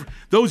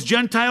those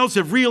Gentiles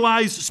have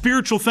realized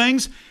spiritual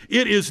things,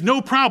 it is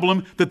no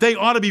problem that they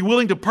ought to be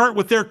willing to part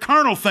with their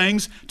carnal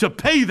things to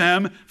pay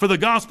them for the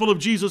gospel of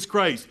Jesus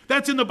Christ.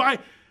 That's in the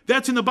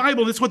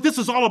Bible. That's what this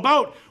is all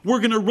about. We're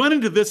going to run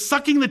into this,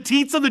 sucking the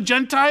teats of the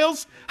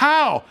Gentiles.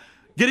 How?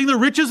 Getting the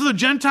riches of the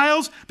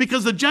Gentiles?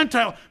 Because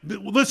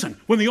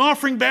listen, when the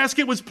offering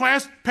basket was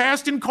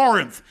passed in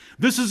Corinth,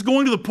 this is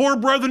going to the poor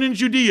brethren in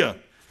Judea.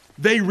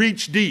 They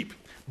reached deep,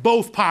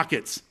 both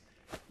pockets.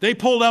 They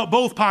pulled out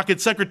both pocket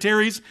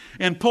secretaries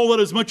and pulled out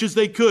as much as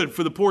they could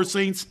for the poor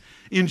saints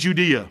in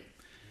Judea.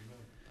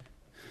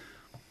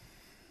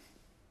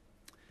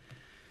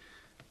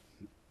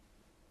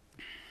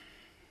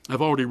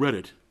 I've already read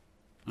it.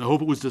 I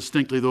hope it was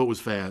distinctly, though it was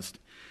fast.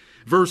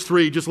 Verse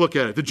 3, just look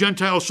at it. The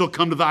Gentiles shall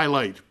come to thy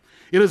light.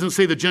 It doesn't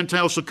say the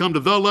Gentiles shall come to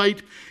the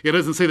light. It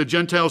doesn't say the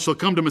Gentiles shall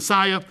come to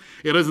Messiah.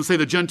 It doesn't say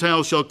the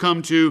Gentiles shall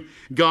come to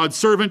God's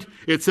servant.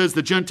 It says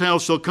the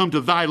Gentiles shall come to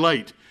thy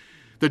light.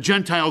 The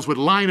Gentiles would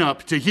line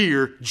up to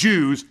hear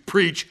Jews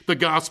preach the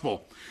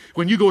gospel.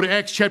 When you go to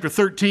Acts chapter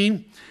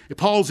 13,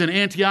 Paul's in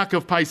Antioch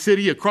of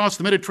Pisidia across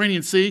the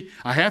Mediterranean Sea.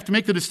 I have to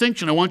make the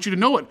distinction. I want you to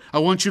know it. I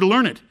want you to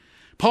learn it.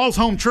 Paul's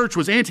home church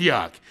was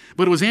Antioch,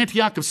 but it was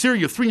Antioch of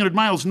Syria, 300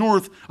 miles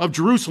north of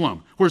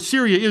Jerusalem, where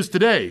Syria is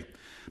today.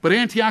 But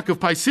Antioch of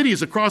Pisidia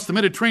is across the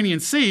Mediterranean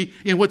Sea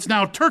in what's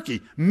now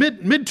Turkey,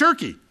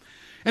 mid-Turkey.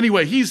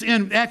 Anyway, he's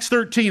in Acts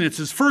 13. It's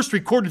his first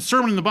recorded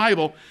sermon in the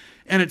Bible,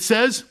 and it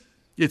says,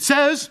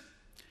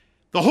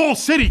 the whole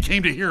city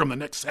came to hear him the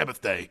next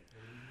Sabbath day.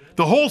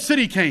 The whole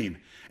city came,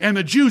 and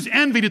the Jews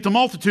envied at the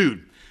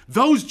multitude.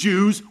 Those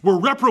Jews were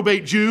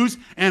reprobate Jews,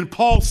 and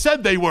Paul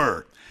said they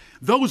were.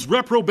 Those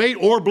reprobate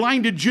or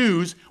blinded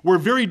Jews were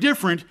very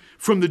different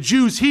from the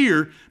Jews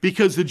here,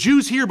 because the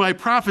Jews here by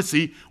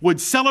prophecy would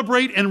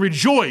celebrate and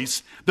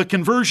rejoice the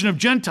conversion of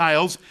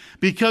Gentiles,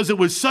 because it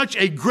was such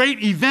a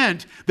great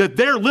event that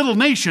their little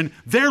nation,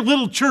 their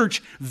little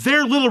church,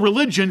 their little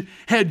religion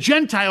had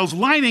Gentiles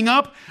lining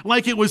up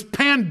like it was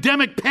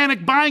pandemic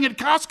panic buying at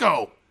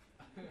Costco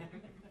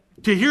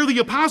to hear the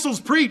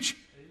apostles preach.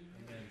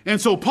 And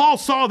so Paul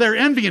saw their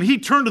envy, and he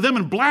turned to them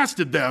and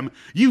blasted them.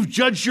 You've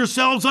judged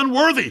yourselves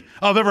unworthy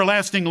of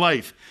everlasting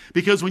life.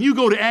 Because when you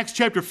go to Acts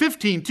chapter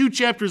 15, 2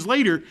 chapters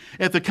later,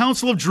 at the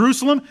Council of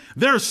Jerusalem,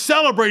 they're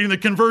celebrating the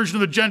conversion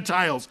of the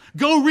Gentiles.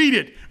 Go read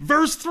it.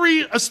 Verse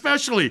 3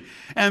 especially.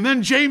 And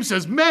then James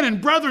says, men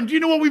and brethren, do you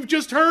know what we've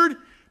just heard?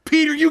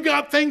 Peter, you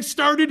got things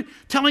started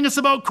telling us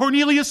about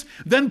Cornelius.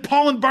 Then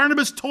Paul and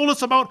Barnabas told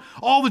us about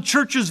all the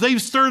churches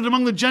they've started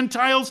among the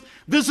Gentiles.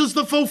 This is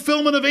the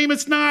fulfillment of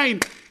Amos 9.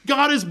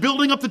 God is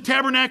building up the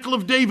tabernacle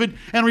of David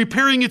and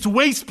repairing its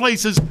waste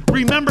places.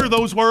 Remember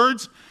those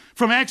words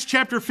from Acts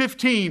chapter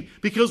 15,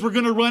 because we're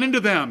going to run into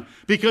them,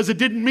 because it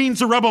didn't mean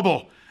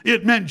Zerubbabel.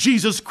 It meant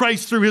Jesus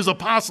Christ through his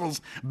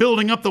apostles,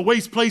 building up the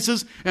waste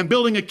places and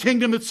building a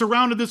kingdom that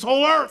surrounded this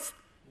whole earth.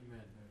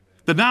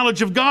 The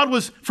knowledge of God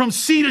was from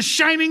sea to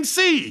shining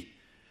sea.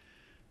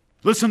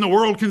 Listen, the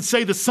world can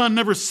say the sun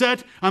never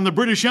set on the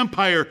British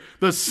Empire.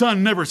 The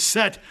sun never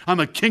set on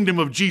the kingdom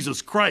of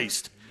Jesus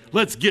Christ.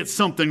 Let's get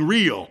something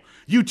real.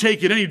 You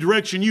take it any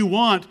direction you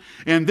want,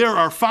 and there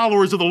are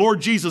followers of the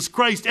Lord Jesus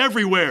Christ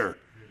everywhere.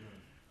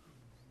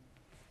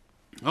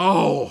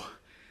 Oh.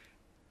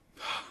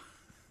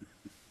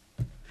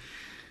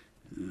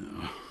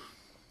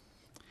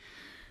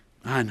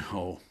 I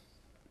know.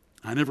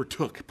 I never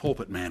took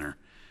Pulpit Manor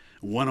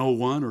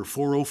 101 or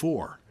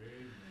 404.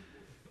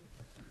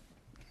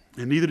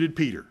 And neither did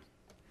Peter.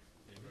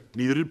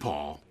 Neither did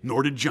Paul,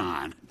 nor did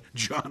John.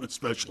 John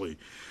especially.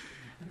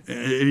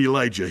 And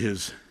Elijah,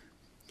 his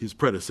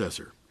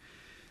predecessor.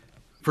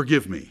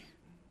 Forgive me.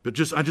 But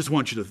I just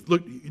want you to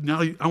look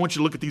now. I want you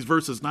to look at these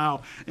verses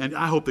now, and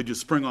I hope they just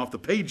spring off the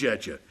page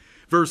at you.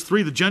 Verse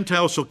 3, the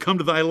Gentiles shall come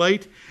to thy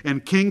light,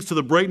 and kings to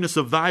the brightness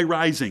of thy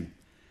rising.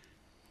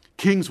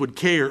 Kings would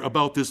care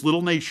about this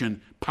little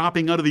nation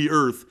popping out of the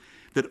earth,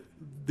 that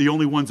the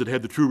only ones that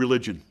had the true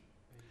religion.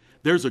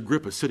 There's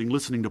Agrippa sitting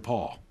listening to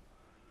Paul.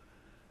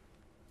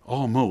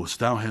 Almost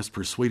thou hast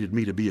persuaded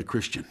me to be a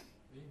Christian.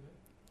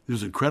 It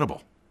was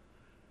incredible.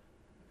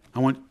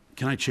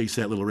 Can I chase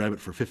that little rabbit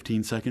for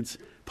 15 seconds?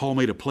 Paul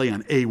made a play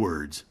on A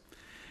words.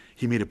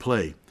 He made a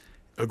play.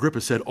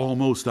 Agrippa said,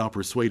 almost thou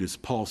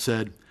persuadest. Paul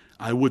said,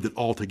 I would that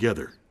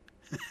altogether.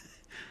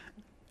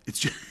 It's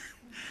just,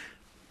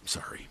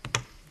 sorry.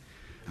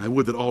 I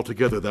would that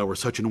altogether thou were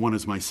such an one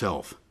as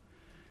myself.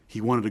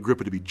 He wanted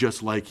Agrippa to be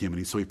just like him,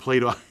 and so he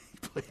played off.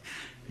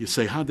 You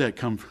say, how'd that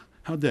come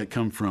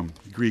from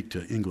Greek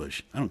to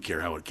English? I don't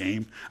care how it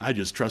came. I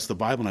just trust the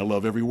Bible, and I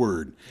love every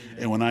word. Amen.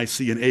 And when I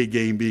see an A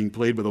game being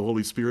played by the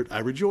Holy Spirit, I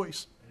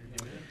rejoice.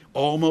 Amen.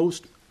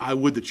 Almost, I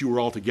would that you were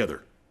all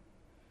together.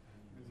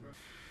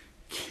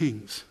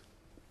 Kings.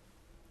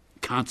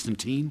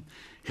 Constantine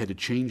had to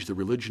change the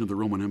religion of the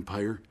Roman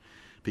Empire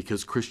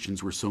because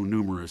Christians were so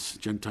numerous.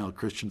 Gentile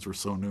Christians were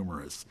so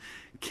numerous.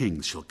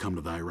 Kings shall come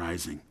to thy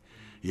rising.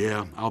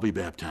 Yeah, I'll be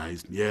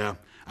baptized. Yeah,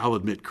 I'll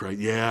admit Christ.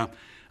 Yeah,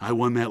 I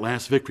won that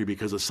last victory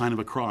because a sign of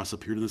a cross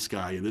appeared in the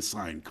sky, and this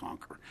sign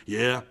conquer.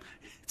 Yeah,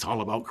 it's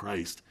all about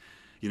Christ.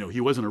 You know,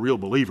 he wasn't a real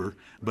believer,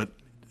 but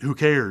who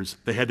cares?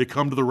 They had to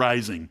come to the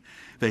rising.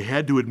 They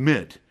had to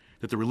admit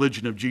that the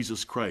religion of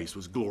Jesus Christ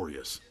was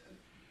glorious.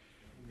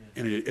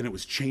 And it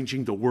was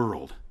changing the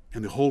world.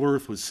 And the whole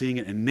earth was seeing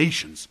it, and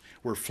nations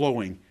were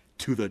flowing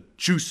to the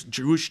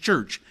Jewish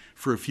church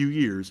for a few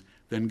years.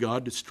 Then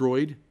God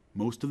destroyed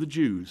most of the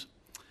Jews,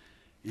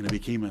 and it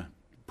became a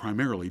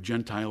primarily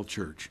Gentile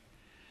church.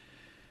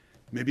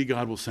 Maybe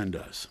God will send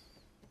us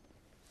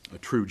a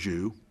true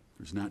Jew.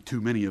 There's not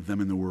too many of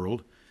them in the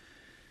world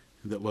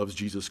that loves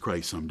Jesus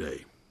Christ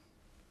someday.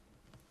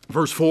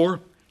 Verse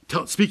 4,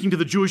 speaking to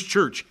the Jewish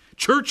church,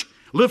 church,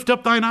 lift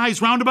up thine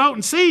eyes round about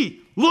and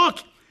see. Look,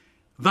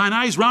 Thine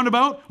eyes round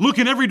about, look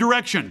in every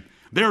direction.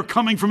 They're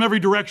coming from every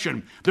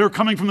direction. They're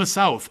coming from the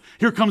south.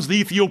 Here comes the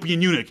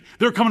Ethiopian eunuch.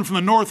 They're coming from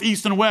the north,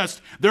 east, and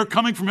west. They're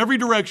coming from every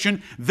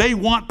direction. They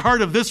want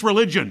part of this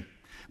religion.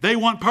 They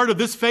want part of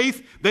this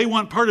faith. They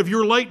want part of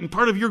your light and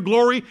part of your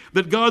glory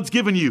that God's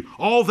given you.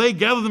 All they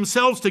gather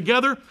themselves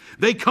together.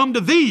 They come to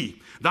thee.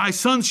 Thy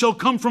sons shall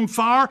come from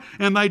far,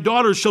 and thy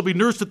daughters shall be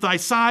nursed at thy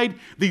side.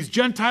 These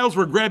Gentiles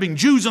were grabbing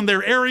Jews in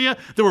their area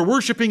that were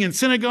worshiping in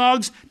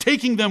synagogues,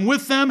 taking them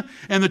with them,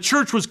 and the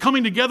church was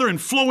coming together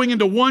and flowing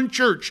into one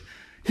church.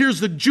 Here's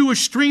the Jewish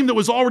stream that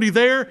was already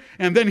there,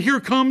 and then here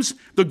comes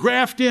the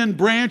graft-in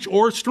branch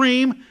or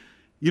stream.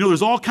 You know,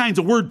 there's all kinds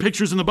of word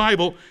pictures in the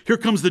Bible. Here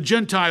comes the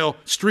Gentile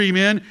stream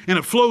in, and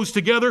it flows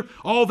together.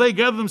 All they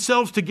gather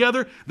themselves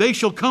together. They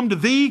shall come to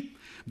thee.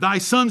 Thy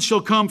sons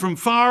shall come from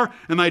far,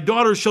 and thy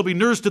daughters shall be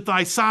nursed at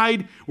thy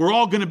side. We're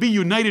all going to be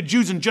united,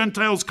 Jews and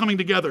Gentiles coming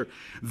together.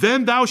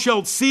 Then thou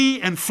shalt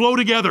see and flow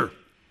together.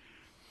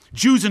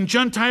 Jews and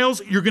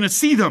Gentiles, you're going to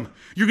see them.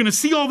 You're going to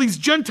see all these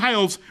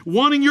Gentiles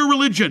wanting your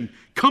religion,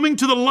 coming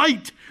to the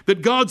light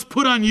that God's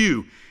put on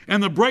you,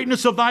 and the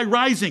brightness of thy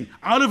rising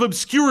out of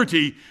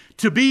obscurity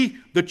to be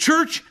the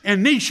church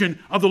and nation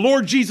of the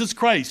Lord Jesus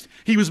Christ.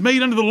 He was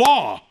made under the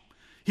law.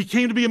 He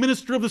came to be a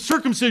minister of the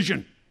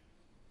circumcision.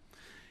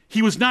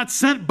 He was not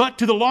sent but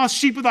to the lost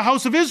sheep of the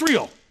house of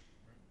Israel.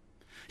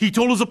 He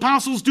told his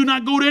apostles, do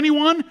not go to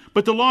anyone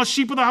but the lost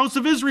sheep of the house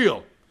of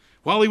Israel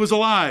while he was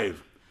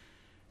alive.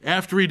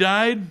 After he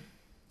died,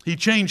 he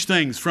changed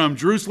things from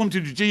Jerusalem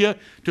to Judea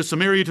to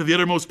Samaria to the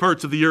uttermost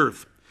parts of the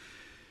earth.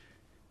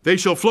 They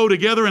shall flow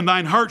together, and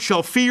thine heart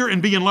shall fear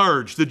and be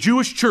enlarged. The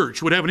Jewish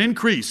church would have an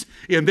increase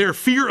in their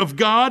fear of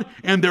God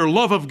and their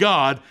love of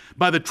God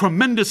by the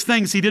tremendous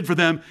things he did for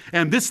them.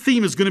 And this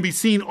theme is going to be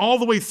seen all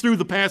the way through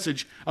the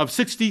passage of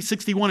 60,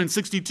 61, and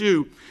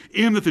 62,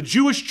 in that the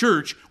Jewish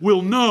church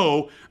will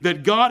know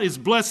that God is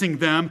blessing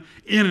them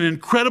in an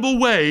incredible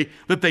way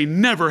that they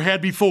never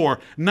had before.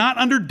 Not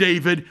under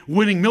David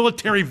winning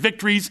military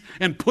victories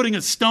and putting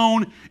a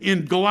stone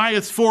in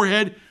Goliath's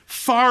forehead.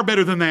 Far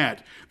better than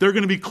that. They're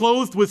going to be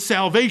clothed with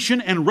salvation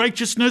and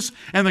righteousness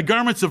and the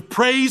garments of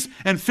praise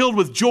and filled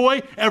with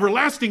joy,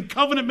 everlasting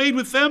covenant made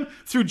with them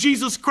through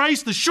Jesus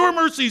Christ, the sure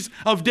mercies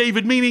of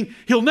David, meaning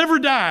he'll never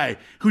die.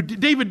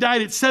 David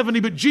died at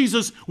 70, but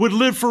Jesus would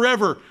live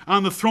forever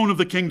on the throne of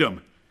the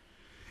kingdom.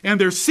 And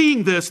they're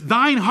seeing this,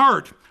 thine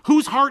heart.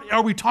 Whose heart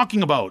are we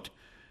talking about?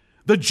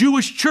 The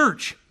Jewish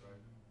church.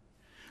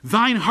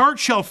 Thine heart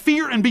shall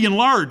fear and be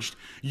enlarged.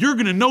 You're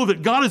going to know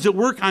that God is at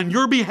work on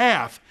your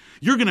behalf.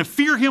 You're going to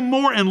fear him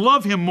more and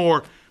love him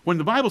more. When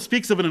the Bible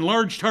speaks of an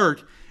enlarged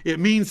heart, it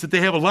means that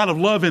they have a lot of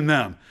love in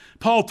them.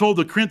 Paul told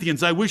the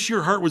Corinthians, I wish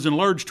your heart was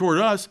enlarged toward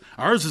us.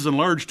 Ours is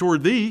enlarged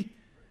toward thee.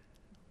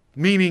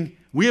 Meaning,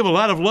 we have a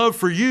lot of love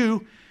for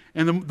you,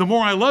 and the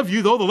more I love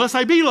you, though, the less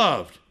I be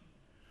loved.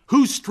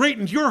 Who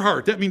straightened your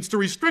heart? That means to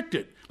restrict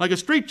it, like a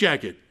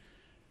straitjacket.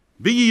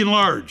 Be ye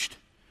enlarged.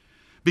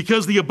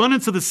 Because the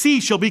abundance of the sea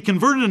shall be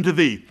converted unto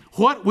thee.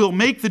 What will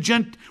make the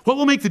Jewish church, what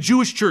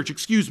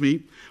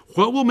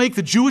will make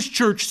the Jewish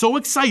church so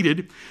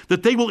excited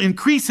that they will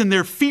increase in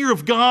their fear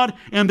of God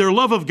and their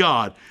love of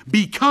God?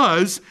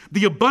 Because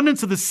the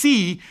abundance of the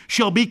sea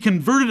shall be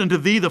converted unto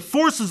thee. The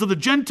forces of the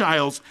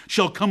Gentiles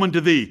shall come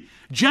unto thee.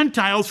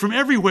 Gentiles from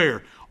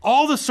everywhere.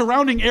 All the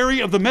surrounding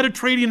area of the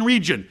Mediterranean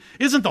region.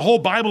 Isn't the whole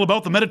Bible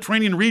about the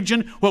Mediterranean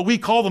region, what we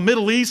call the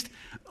Middle East?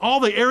 All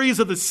the areas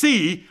of the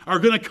sea are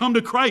going to come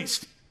to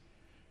Christ.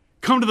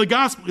 Come to the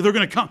gospel. They're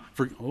going to come.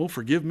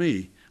 Forgive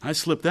me. I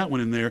slipped that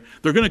one in there.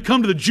 They're going to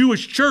come to the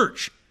Jewish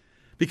church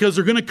because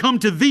they're going to come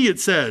to thee,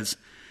 it says.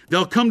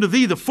 They'll come to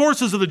thee, the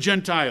forces of the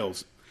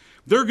Gentiles.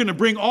 They're going to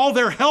bring all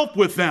their help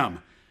with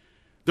them.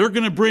 They're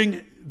going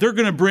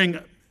to bring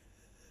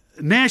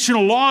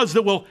national laws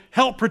that will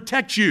help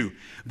protect you.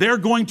 They're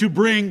going to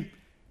bring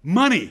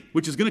money,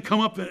 which is going to come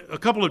up a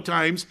couple of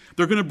times.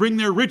 They're going to bring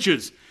their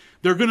riches.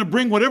 They're going to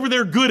bring whatever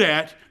they're good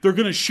at. They're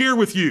going to share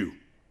with you.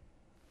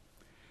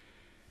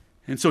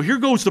 And so here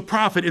goes the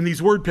prophet in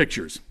these word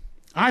pictures.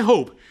 I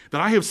hope that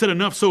I have said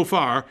enough so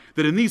far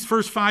that in these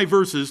first 5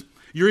 verses,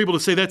 you're able to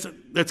say,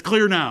 that's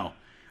clear now.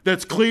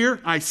 That's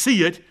clear, I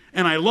see it,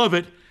 and I love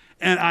it,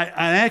 and I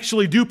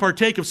actually do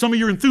partake of some of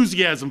your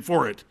enthusiasm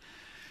for it.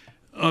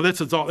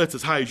 That's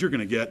as high as you're going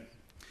to get.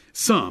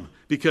 Some,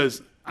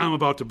 because I'm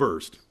about to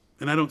burst,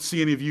 and I don't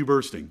see any of you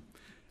bursting.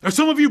 Are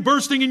some of you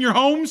bursting in your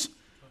homes?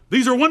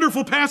 These are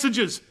wonderful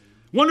passages,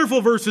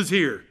 wonderful verses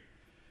here.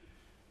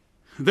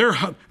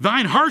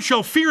 Thine heart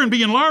shall fear and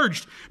be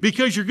enlarged,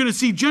 because you're going to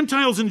see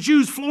Gentiles and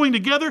Jews flowing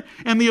together,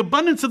 and the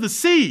abundance of the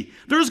sea.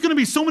 There's going to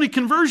be so many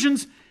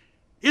conversions,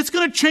 it's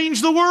going to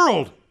change the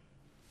world.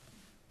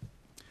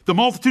 The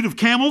multitude of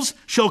camels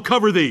shall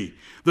cover thee.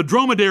 The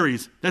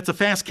dromedaries, that's a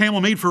fast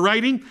camel made for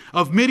riding,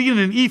 of Midian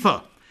and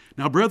Ephah.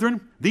 Now,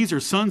 brethren, these are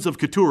sons of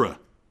Keturah.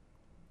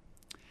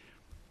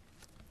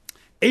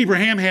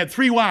 Abraham had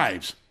 3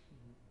 wives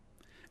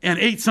and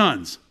 8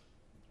 sons.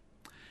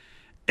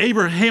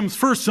 Abraham's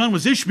first son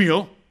was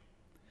Ishmael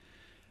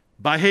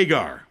by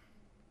Hagar.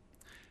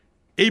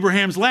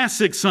 Abraham's last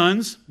 6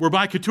 sons were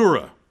by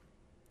Keturah.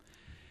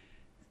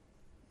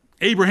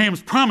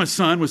 Abraham's promised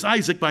son was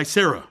Isaac by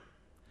Sarah.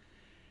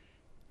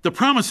 The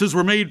promises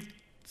were made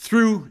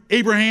through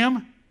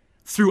Abraham,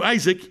 through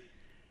Isaac,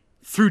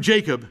 through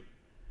Jacob,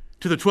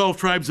 to the 12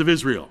 tribes of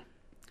Israel.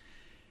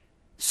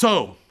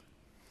 So,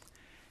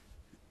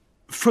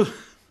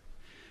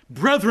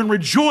 brethren,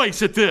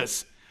 rejoice at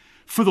this,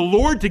 for the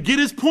Lord to get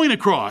his point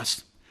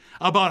across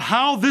about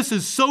how this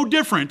is so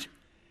different.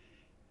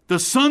 The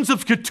sons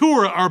of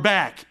Keturah are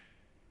back.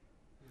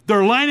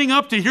 They're lining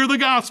up to hear the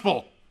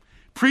gospel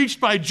preached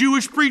by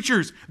Jewish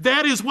preachers.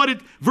 That is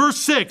what verse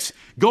 6,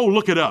 go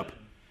look it up.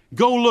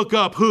 Go look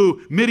up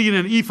who Midian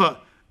and Ephah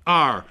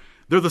are.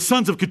 They're the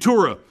sons of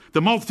Keturah.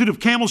 The multitude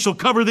of camels shall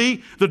cover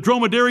thee. The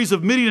dromedaries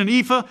of Midian and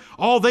Ephah,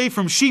 all they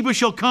from Sheba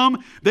shall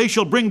come. They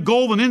shall bring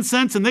gold and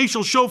incense, and they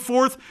shall show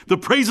forth the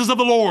praises of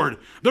the Lord.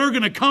 They're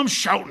going to come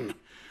shouting.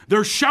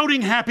 They're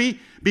shouting happy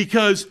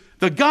because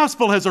the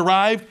gospel has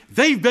arrived.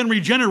 They've been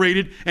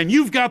regenerated, and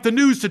you've got the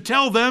news to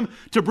tell them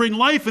to bring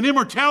life and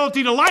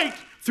immortality to light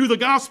through the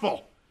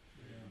gospel.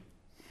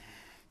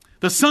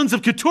 The sons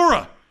of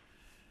Keturah.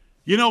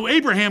 You know,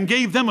 Abraham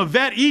gave them a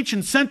vet each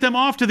and sent them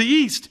off to the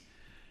east.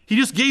 He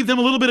just gave them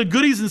a little bit of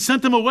goodies and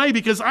sent them away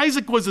because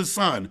Isaac was his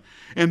son.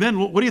 And then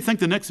who do you think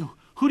the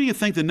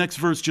next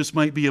verse just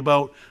might be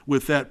about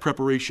with that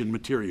preparation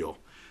material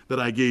that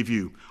I gave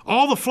you?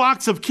 All the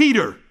flocks of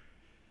Kedar.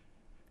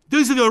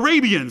 These are the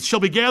Arabians shall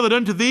be gathered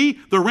unto thee,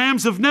 the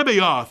rams of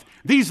Nebaioth.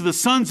 These are the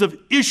sons of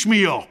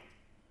Ishmael.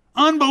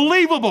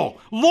 Unbelievable.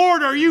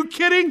 Lord, are you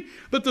kidding?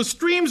 That the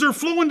streams are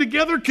flowing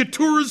together.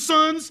 Keturah's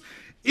sons,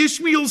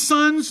 Ishmael's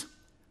sons,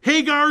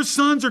 Hagar's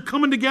sons are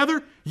coming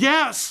together?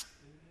 Yes.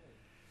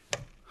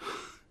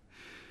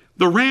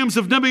 The rams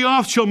of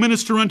Nebaioth shall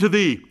minister unto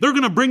thee. They're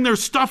going to bring their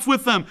stuff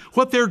with them,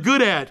 what they're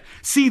good at.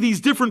 See, these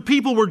different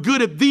people were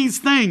good at these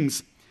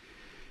things.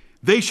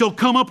 They shall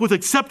come up with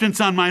acceptance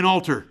on mine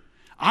altar.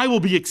 I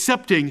will be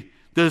accepting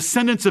the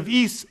descendants of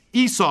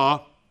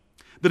Esau,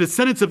 the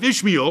descendants of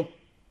Ishmael,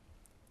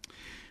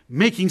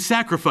 making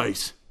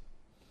sacrifice.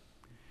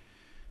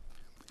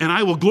 And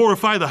I will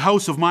glorify the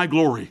house of my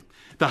glory,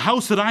 the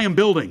house that I am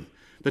building.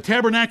 The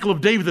tabernacle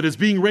of David that is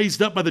being raised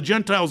up by the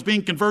Gentiles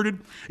being converted.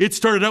 It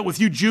started out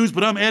with you Jews,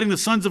 but I'm adding the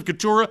sons of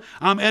Keturah.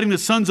 I'm adding the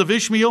sons of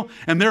Ishmael,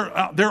 and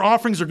their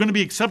offerings are going to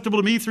be acceptable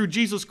to me through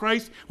Jesus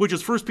Christ, which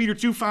is 1 Peter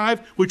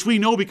 2:5, which we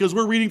know because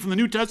we're reading from the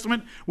New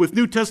Testament with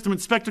New Testament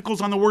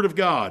spectacles on the Word of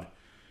God.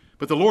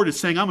 But the Lord is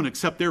saying, I'm going to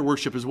accept their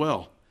worship as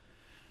well.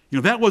 You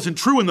know, that wasn't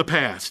true in the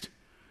past.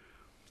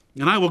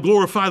 And I will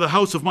glorify the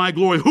house of my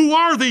glory. Who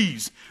are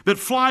these that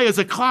fly as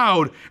a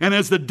cloud and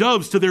as the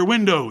doves to their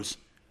windows?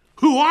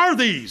 Who are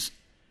these?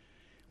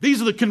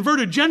 These are the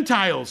converted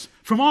Gentiles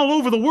from all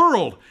over the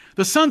world.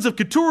 The sons of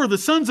Keturah, the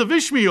sons of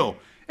Ishmael,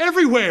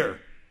 everywhere.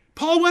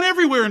 Paul went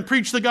everywhere and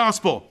preached the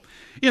gospel.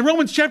 In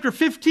Romans chapter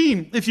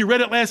 15, if you read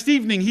it last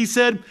evening, he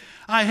said,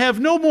 I have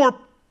no more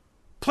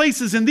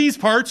places in these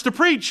parts to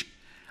preach.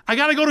 I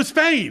got to go to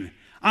Spain.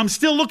 I'm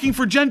still looking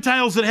for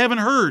Gentiles that haven't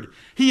heard.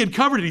 He had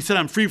covered it. He said,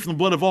 I'm free from the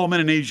blood of all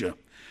men in Asia.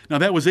 Now,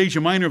 that was Asia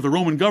Minor of the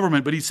Roman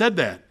government, but he said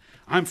that.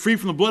 I'm free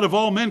from the blood of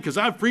all men because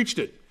I've preached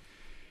it.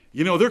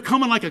 You know, they're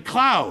coming like a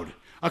cloud.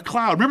 A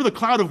cloud. Remember the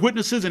cloud of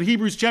witnesses in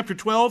Hebrews chapter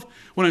 12?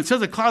 When it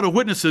says a cloud of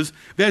witnesses,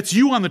 that's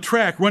you on the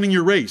track running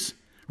your race,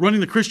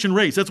 running the Christian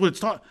race. That's what it's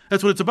taught.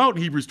 That's what it's about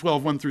in Hebrews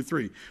 12, 1 through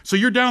 3. So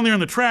you're down there on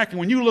the track, and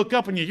when you look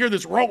up and you hear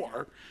this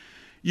roar,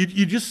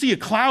 you just see a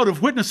cloud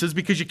of witnesses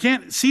because you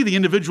can't see the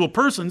individual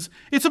persons.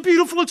 It's a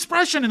beautiful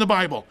expression in the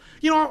Bible.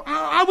 You know,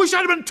 I wish I'd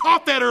have been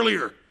taught that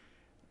earlier.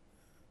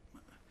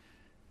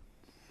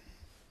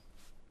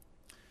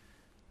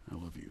 I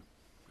love you.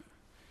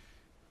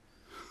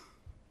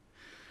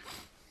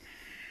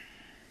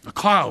 A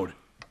cloud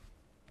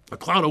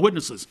of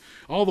witnesses.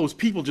 All those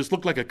people just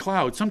look like a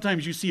cloud.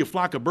 Sometimes you see a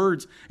flock of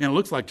birds and it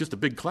looks like just a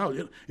big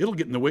cloud. It'll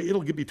get in the way.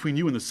 It'll get between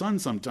you and the sun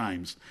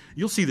sometimes.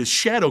 You'll see this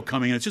shadow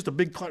coming and it's just a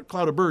big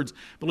cloud of birds.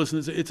 But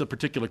listen, it's a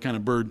particular kind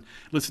of bird.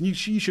 Listen, you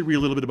should read a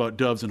little bit about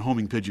doves and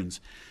homing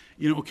pigeons.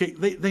 You know, okay,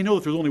 they know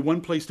that there's only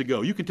one place to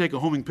go. You can take a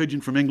homing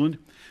pigeon from England,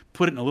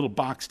 put it in a little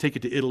box, take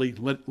it to Italy,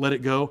 let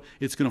it go.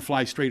 It's going to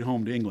fly straight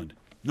home to England.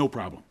 No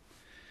problem.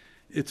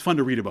 It's fun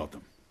to read about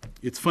them.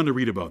 It's fun to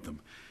read about them.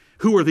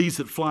 Who are these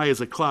that fly as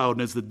a cloud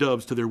and as the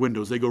doves to their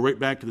windows? They go right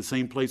back to the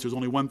same place. There's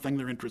only one thing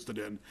they're interested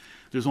in.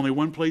 There's only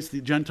one place the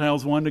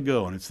Gentiles want to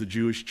go, and it's the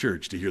Jewish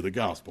church to hear the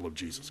gospel of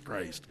Jesus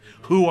Christ.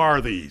 Who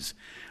are these?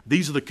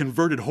 These are the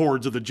converted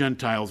hordes of the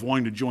Gentiles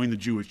wanting to join the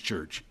Jewish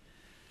church.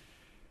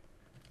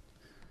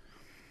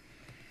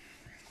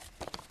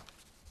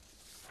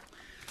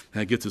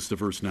 That gets us to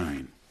verse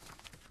 9.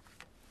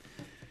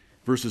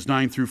 Verses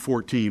 9 through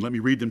 14. Let me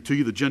read them to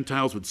you. The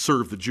Gentiles would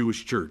serve the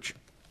Jewish church.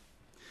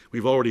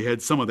 We've already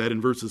had some of that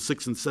in verses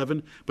 6 and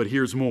 7, but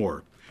here's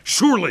more.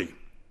 Surely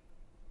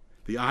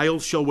the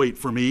isles shall wait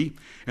for me,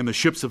 and the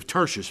ships of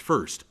Tarshish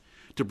first,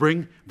 to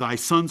bring thy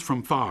sons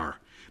from far,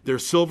 their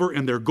silver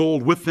and their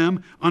gold with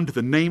them, unto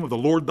the name of the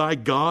Lord thy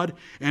God,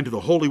 and to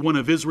the Holy One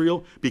of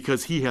Israel,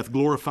 because he hath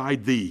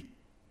glorified thee.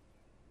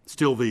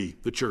 Still thee,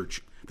 the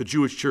church. the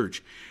Jewish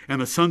church.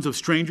 And the sons of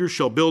strangers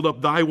shall build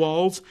up thy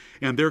walls,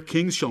 and their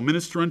kings shall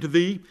minister unto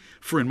thee.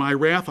 For in my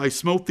wrath I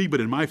smote thee,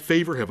 but in my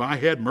favor have I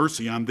had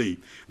mercy on thee.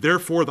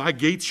 Therefore thy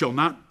gates shall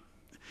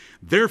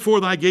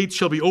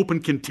be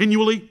open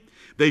continually.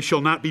 They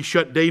shall not be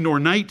shut day nor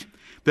night,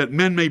 that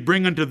men may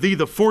bring unto thee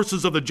the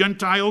forces of the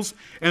Gentiles,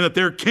 and that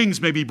their kings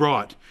may be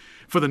brought.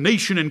 For the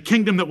nation and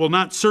kingdom that will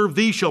not serve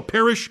thee shall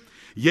perish.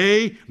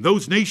 Yea,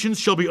 those nations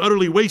shall be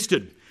utterly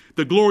wasted.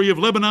 The glory of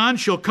Lebanon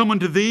shall come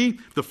unto thee,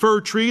 the fir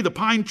tree, the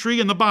pine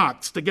tree, and the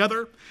box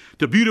together,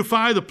 to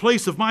beautify the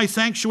place of my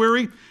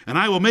sanctuary, and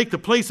I will make the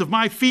place of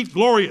my feet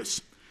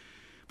glorious.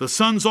 The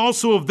sons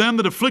also of them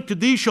that afflicted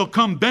thee shall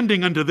come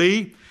bending unto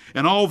thee,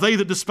 and all they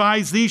that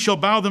despise thee shall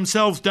bow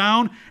themselves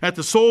down at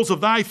the soles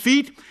of thy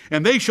feet,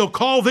 and they shall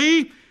call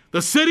thee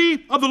the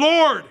city of the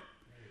Lord,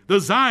 the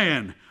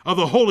Zion of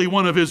the Holy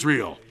One of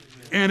Israel.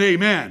 And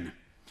amen.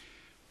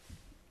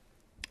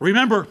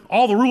 Remember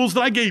all the rules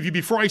that I gave you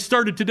before I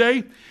started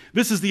today?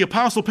 This is the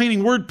apostle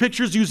painting word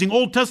pictures using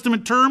Old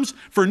Testament terms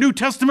for New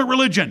Testament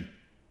religion.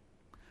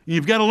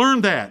 You've got to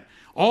learn that.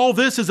 All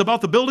this is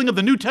about the building of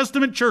the New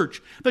Testament church.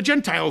 The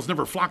Gentiles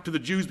never flocked to the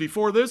Jews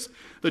before this.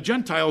 The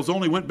Gentiles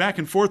only went back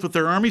and forth with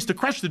their armies to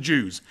crush the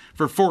Jews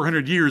for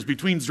 400 years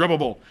between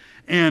Zerubbabel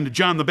and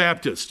John the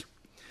Baptist.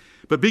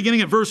 But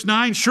beginning at verse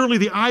 9, surely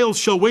the isles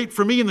shall wait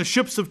for me in the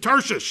ships of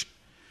Tarshish.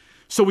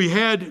 So we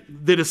had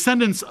the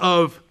descendants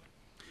of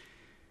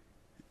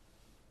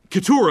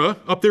Keturah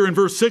up there in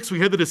verse 6. We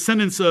had the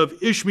descendants of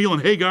Ishmael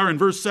and Hagar in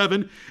verse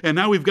 7. And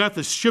now we've got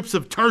the ships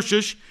of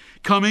Tarshish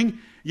coming.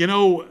 You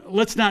know,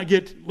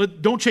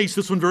 don't chase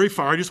this one very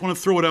far. I just want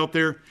to throw it out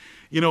there.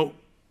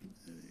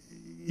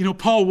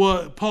 Paul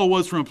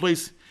was from a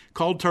place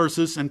called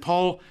Tarsus, and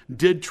Paul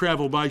did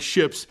travel by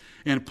ships,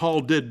 and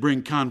Paul did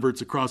bring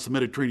converts across the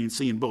Mediterranean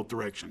Sea in both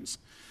directions.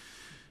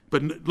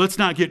 But let's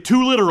not get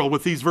too literal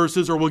with these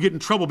verses, or we'll get in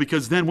trouble,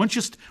 because then once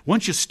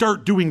you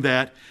start doing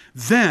that,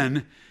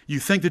 then you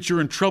think that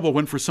you're in trouble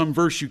when for some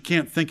verse you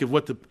can't think of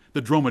what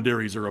the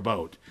dromedaries are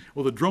about.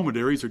 Well, the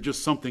dromedaries are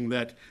just something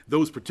that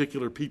those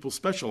particular people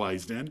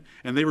specialized in,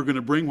 and they were going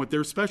to bring what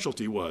their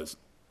specialty was.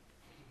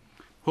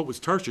 What was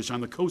Tarshish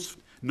on the coast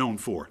known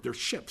for? Their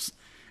ships.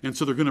 And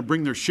so they're going to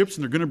bring their ships,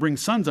 and they're going to bring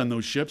sons on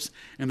those ships,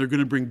 and they're going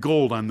to bring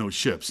gold on those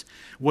ships.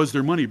 Was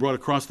there money brought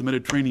across the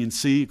Mediterranean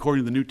Sea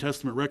according to the New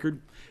Testament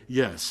record?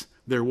 Yes,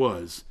 there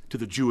was, to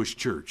the Jewish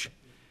church.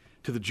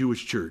 To the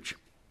Jewish church.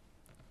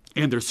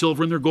 And their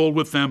silver and their gold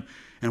with them.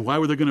 And why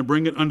were they going to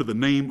bring it? Under the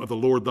name of the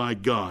Lord thy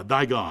God.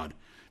 Thy God.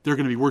 They're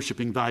going to be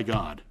worshiping thy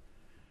God.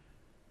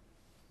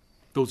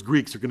 Those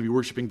Greeks are going to be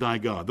worshiping thy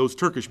God. Those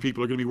Turkish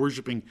people are going to be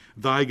worshiping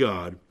thy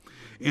God.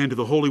 And to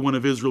the Holy One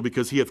of Israel,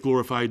 because he hath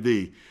glorified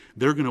thee.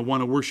 They're going to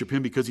want to worship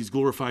him because he's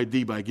glorified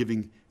thee by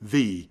giving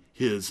thee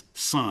his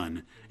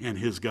Son and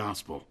his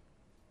gospel.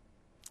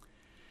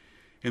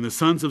 And the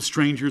sons of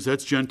strangers,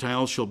 that's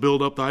Gentiles, shall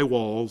build up thy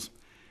walls.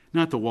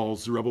 Not the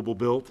walls Zerubbabel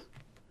built.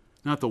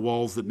 Not the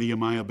walls that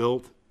Nehemiah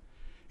built.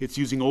 It's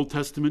using Old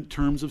Testament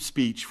terms of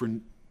speech for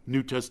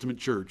New Testament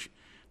church.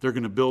 They're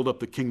going to build up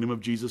the kingdom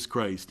of Jesus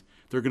Christ.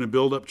 They're going to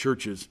build up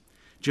churches.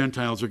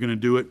 Gentiles are going to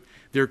do it.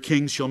 Their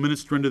kings shall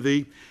minister unto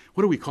thee.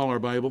 What do we call our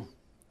Bible?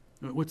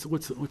 What's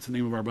the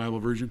name of our Bible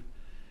version?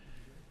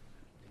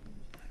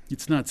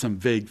 It's not some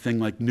vague thing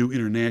like New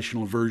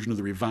International Version of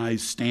the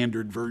Revised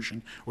Standard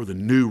Version, or the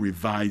New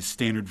Revised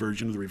Standard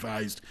Version of the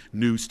Revised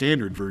New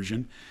Standard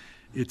Version.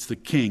 It's the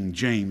King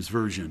James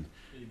Version.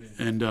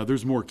 And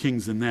there's more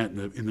kings than that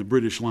in the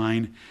British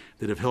line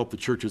that have helped the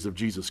churches of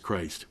Jesus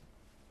Christ.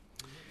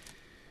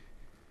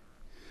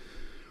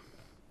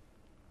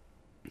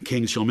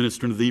 Kings shall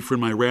minister unto thee, for in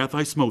my wrath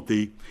I smote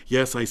thee.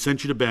 Yes, I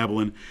sent you to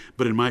Babylon,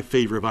 but in my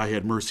favor have I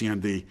had mercy on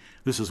thee.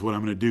 This is what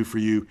I'm going to do for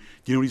you. Do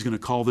you know what he's going to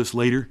call this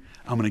later?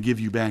 I'm going to give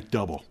you back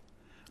double.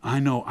 I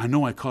know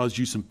I caused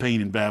you some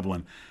pain in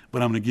Babylon,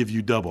 but I'm going to give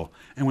you double.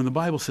 And when the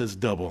Bible says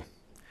double,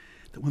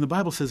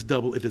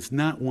 it does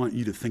not want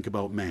you to think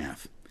about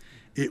math.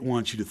 It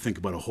wants you to think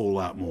about a whole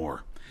lot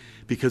more.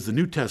 Because the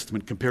New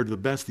Testament, compared to the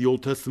best the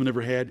Old Testament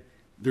ever had,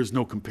 there's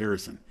no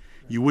comparison.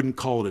 You wouldn't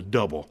call it a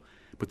double.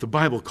 But the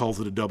Bible calls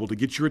it a double to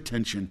get your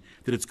attention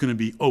that it's going to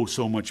be oh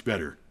so much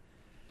better.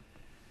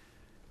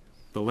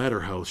 The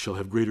latter house shall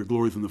have greater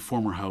glory than the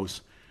former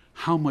house.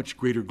 How much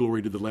greater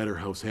glory did the latter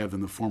house have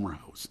than the former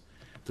house?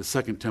 The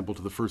second temple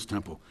to the first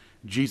temple.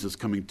 Jesus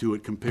coming to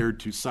it compared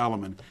to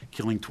Solomon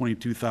killing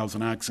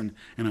 22,000 oxen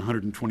and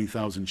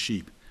 120,000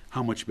 sheep.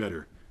 How much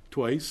better?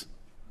 Twice?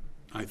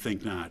 I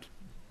think not.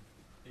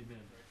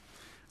 Amen.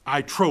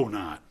 I trow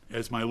not,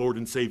 as my Lord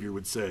and Savior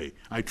would say.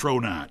 I trow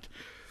not.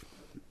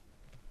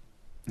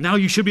 Now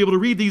you should be able to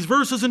read these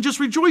verses and just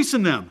rejoice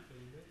in them.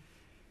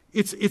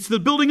 It's the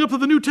building up of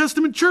the New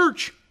Testament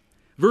church.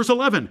 Verse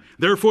 11,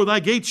 therefore thy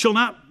gates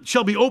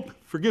shall be open.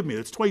 Forgive me,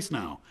 that's twice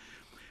now.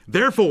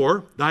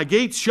 Therefore thy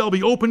gates shall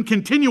be open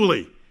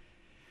continually.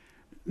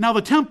 Now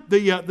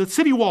the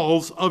city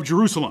walls of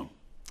Jerusalem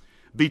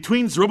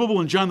between Zerubbabel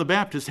and John the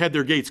Baptist had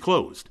their gates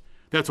closed.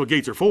 That's what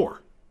gates are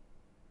for,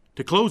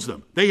 to close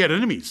them. They had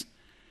enemies.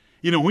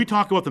 You know, when we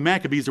talk about the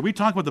Maccabees, are we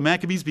talking about the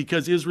Maccabees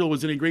because Israel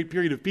was in a great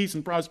period of peace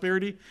and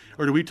prosperity?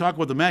 Or do we talk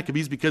about the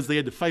Maccabees because they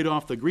had to fight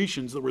off the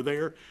Grecians that were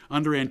there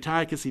under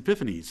Antiochus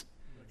Epiphanes?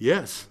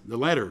 Yes, the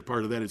latter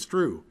part of that is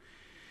true.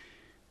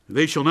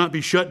 They shall not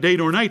be shut day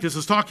nor night. This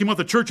is talking about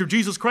the church of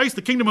Jesus Christ.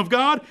 The kingdom of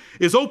God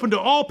is open to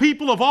all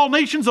people of all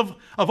nations, of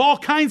all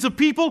kinds of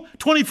people,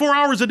 24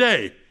 hours a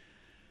day.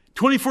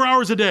 24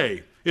 hours a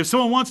day. If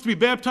someone wants to be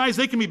baptized,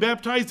 they can be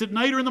baptized at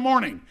night or in the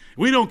morning.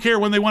 We don't care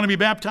when they want to be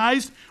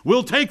baptized.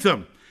 We'll take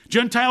them.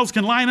 Gentiles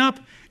can line up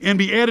and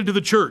be added to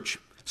the church.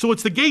 So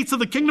it's the gates of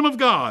the kingdom of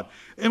God.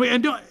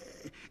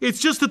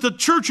 It's just that the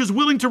church is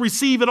willing to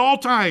receive at all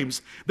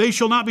times. They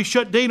shall not be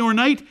shut day nor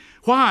night.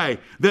 Why?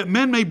 That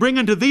men may bring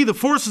unto thee the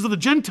forces of the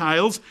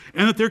Gentiles,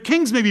 and that their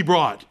kings may be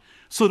brought.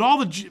 So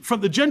that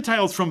from the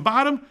Gentiles from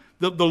bottom,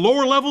 the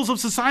lower levels of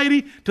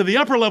society, to the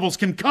upper levels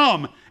can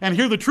come and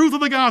hear the truth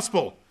of the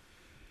gospel.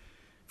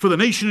 For the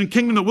nation and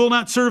kingdom that will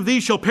not serve thee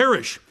shall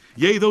perish.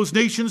 Yea, those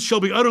nations shall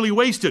be utterly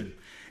wasted.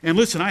 And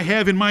listen, I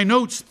have in my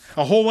notes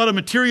a whole lot of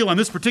material on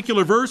this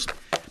particular verse,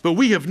 but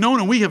we have known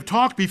and we have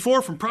talked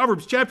before from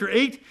Proverbs chapter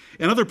 8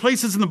 and other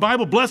places in the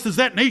Bible. Blessed is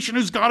that nation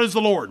whose God is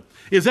the Lord.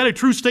 Is that a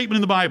true statement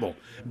in the Bible?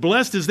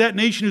 Blessed is that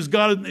nation whose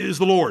God is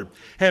the Lord.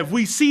 Have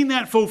we seen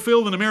that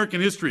fulfilled in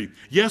American history?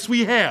 Yes,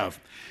 we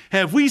have.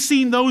 Have we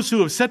seen those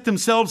who have set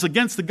themselves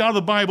against the God of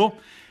the Bible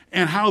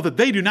and how that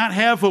they do not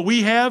have what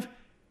we have?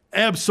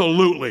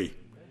 Absolutely.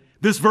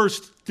 This verse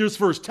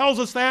tells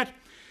us that.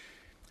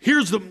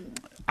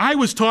 I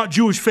was taught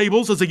Jewish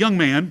fables as a young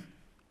man,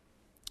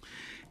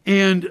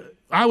 and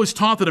I was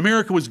taught that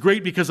America was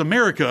great because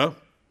America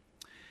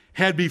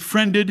had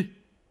befriended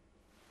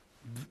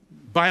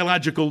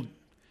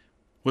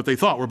what they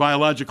thought were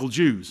biological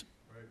Jews.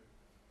 Right.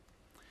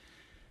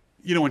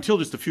 You know, until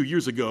just a few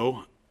years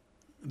ago,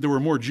 there were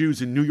more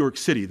Jews in New York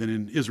City than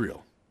in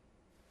Israel.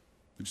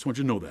 I just want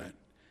you to know that.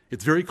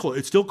 It's very close.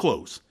 It's still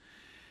close.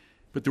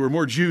 But there were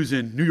more Jews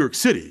in New York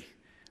City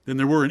than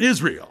there were in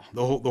Israel,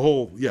 the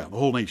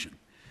whole nation.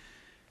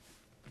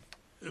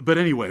 But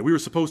anyway, we were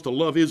supposed to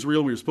love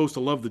Israel. We were supposed to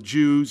love the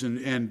Jews.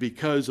 And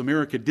because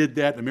America did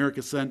that,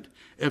 America sent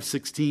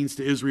F-16s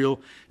to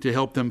Israel to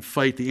help them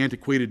fight the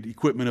antiquated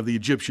equipment of the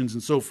Egyptians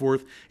and so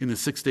forth in the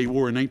Six-Day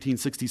War in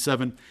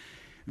 1967,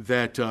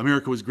 that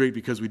America was great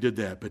because we did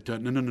that. But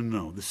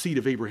no. The seed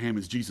of Abraham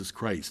is Jesus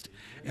Christ.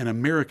 And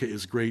America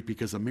is great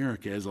because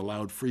America has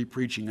allowed free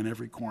preaching on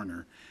every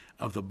corner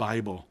of the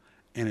Bible.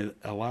 And it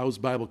allows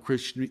Bible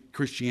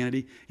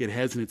Christianity. It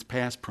has in its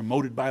past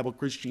promoted Bible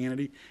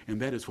Christianity, and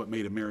that is what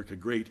made America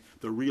great,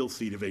 the real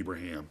seed of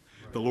Abraham,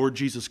 right. The Lord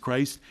Jesus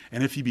Christ.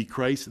 And if ye be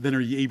Christ, then are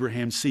ye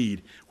Abraham's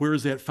seed. Where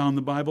is that found in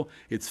the Bible?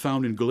 It's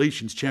found in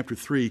Galatians chapter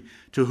 3.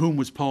 To whom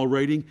was Paul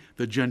writing?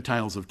 The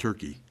Gentiles of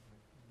Turkey,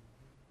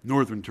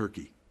 northern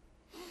Turkey,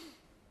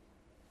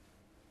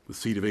 the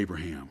seed of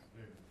Abraham.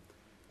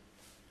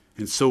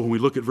 And so when we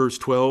look at verse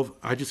 12,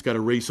 I just got to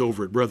race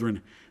over it.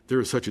 Brethren, there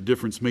is such a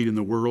difference made in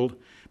the world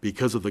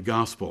because of the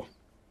gospel.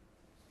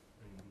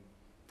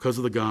 Because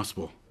of the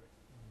gospel.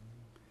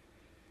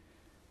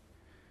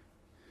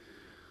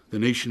 The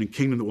nation and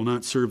kingdom that will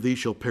not serve thee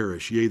shall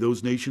perish. Yea,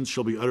 those nations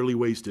shall be utterly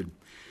wasted.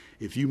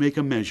 If you make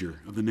a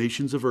measure of the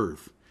nations of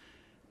earth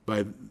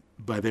by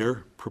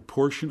their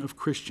proportion of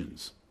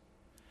Christians,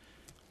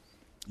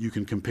 you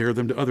can compare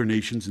them to other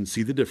nations and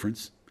see the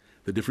difference.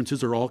 The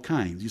differences are all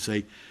kinds. You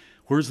say,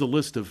 where's the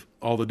list of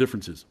all the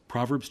differences?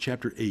 Proverbs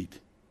chapter 8.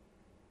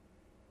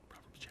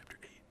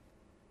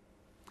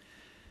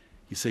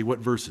 You say, what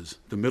verses?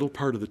 The middle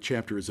part of the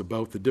chapter is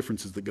about the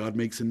differences that God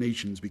makes in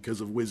nations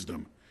because of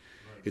wisdom.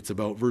 Right. It's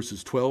about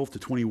verses 12 to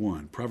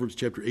 21. Proverbs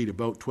chapter 8,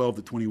 about 12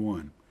 to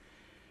 21.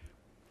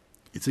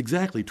 It's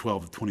exactly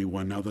 12 to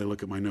 21 now that I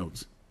look at my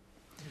notes.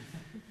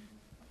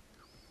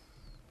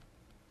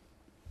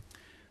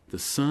 The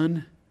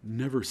sun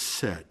never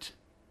set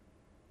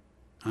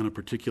on a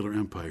particular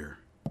empire.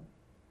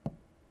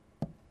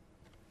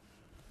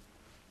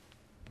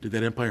 Did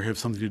that empire have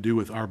something to do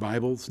with our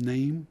Bible's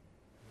name?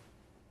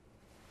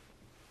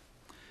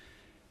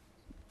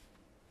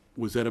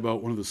 Was that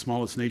about one of the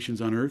smallest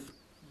nations on earth?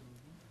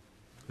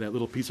 That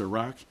little piece of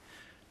rock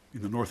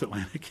in the North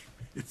Atlantic?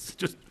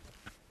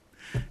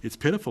 It's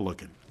pitiful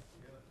looking.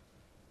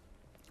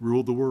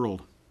 Ruled the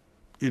world.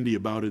 India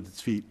bowed at its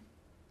feet.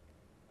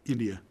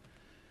 India.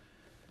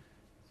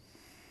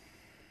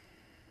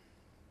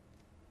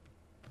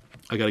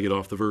 I got to get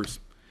off the verse.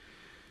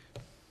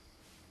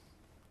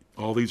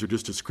 All these are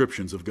just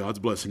descriptions of God's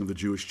blessing of the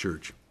Jewish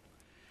church.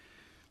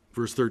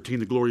 Verse 13,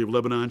 the glory of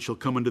Lebanon shall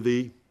come unto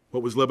thee.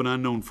 What was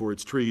Lebanon known for?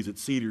 Its trees,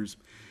 its cedars.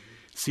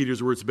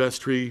 Cedars were its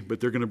best tree, but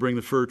they're going to bring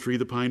the fir tree,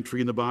 the pine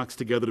tree, and the box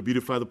together to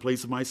beautify the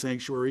place of my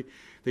sanctuary.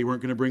 They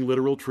weren't going to bring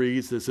literal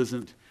trees. This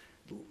isn't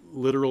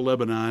literal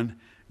Lebanon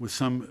with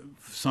some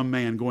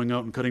man going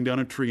out and cutting down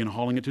a tree and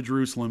hauling it to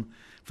Jerusalem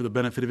for the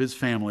benefit of his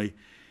family.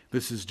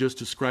 This is just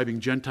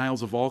describing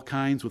Gentiles of all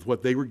kinds with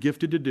what they were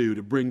gifted to do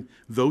to bring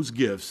those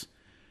gifts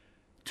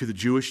to the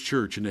Jewish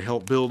church and to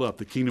help build up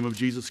the kingdom of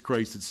Jesus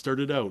Christ. It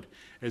started out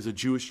as a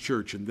Jewish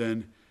church and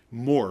then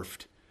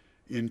morphed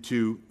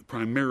into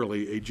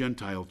primarily a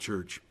Gentile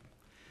church.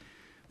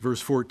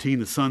 Verse 14,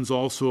 the sons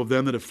also of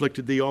them that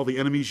afflicted thee, all the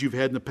enemies you've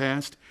had in the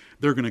past,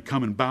 they're going to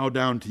come and bow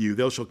down to you.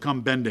 They shall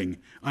come bending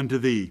unto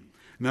thee,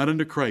 not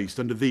unto Christ,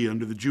 unto thee,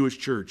 unto the Jewish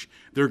church.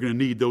 They're going to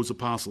need those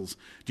apostles.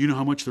 Do you know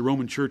how much the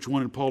Roman church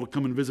wanted Paul to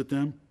come and visit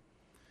them?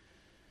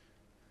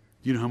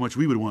 Do you know how much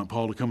we would want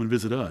Paul to come and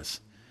visit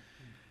us?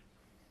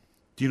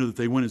 Do you know that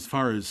they went as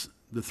far as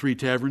the 3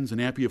 taverns in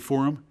Appia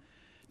Forum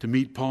to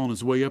meet Paul on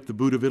his way up the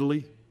boot of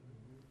Italy?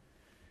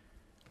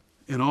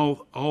 And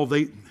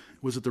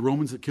was it the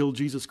Romans that killed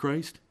Jesus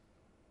Christ?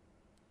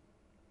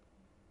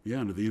 Yeah,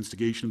 under the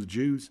instigation of the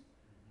Jews.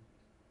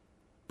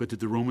 But did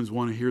the Romans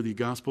want to hear the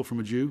gospel from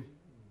a Jew?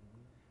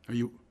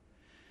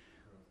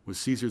 Was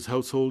Caesar's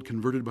household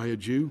converted by a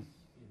Jew?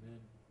 Amen.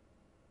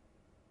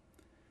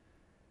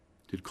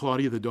 Did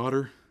Claudia, the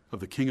daughter of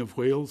the King of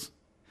Wales,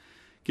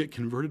 get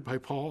converted by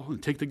Paul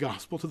and take the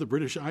gospel to the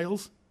British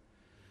Isles?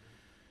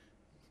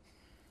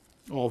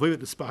 All they that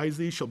despise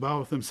thee shall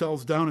bow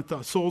themselves down at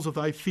the soles of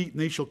thy feet,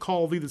 and they shall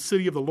call thee the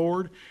city of the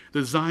Lord,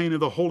 the Zion of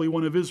the Holy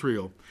One of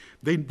Israel.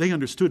 They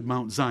understood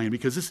Mount Zion,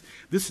 because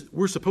this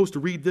we're supposed to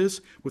read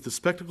this with the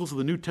spectacles of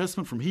the New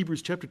Testament from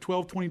Hebrews chapter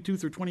 12, 22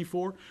 through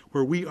 24,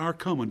 where we are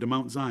come unto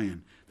Mount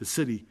Zion, the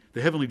city,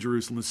 the heavenly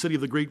Jerusalem, the city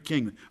of the great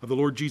King, of the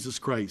Lord Jesus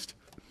Christ.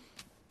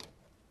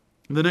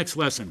 The next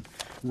lesson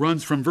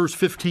runs from verse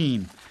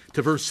 15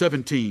 to verse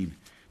 17.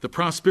 The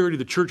prosperity of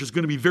the church is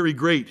going to be very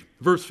great.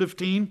 Verse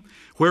 15,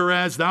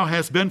 whereas thou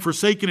hast been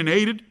forsaken and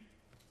hated,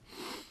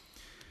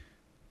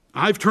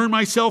 I've turned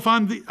myself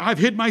on thee, I've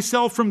hid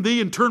myself from thee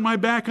and turned my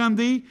back on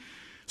thee,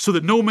 so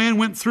that no man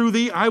went through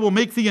thee. I will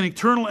make thee an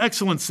eternal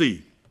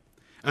excellency,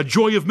 a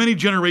joy of many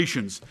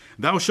generations.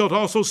 Thou shalt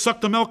also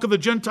suck the milk of the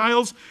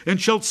Gentiles, and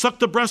shalt suck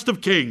the breast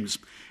of kings.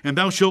 And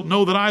thou shalt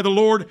know that I, the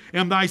Lord,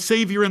 am thy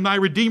Savior and thy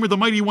Redeemer, the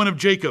mighty one of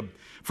Jacob.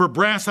 For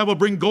brass I will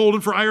bring gold,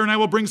 and for iron I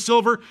will bring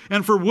silver,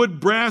 and for wood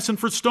brass, and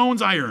for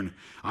stones iron.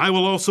 I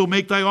will also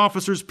make thy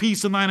officers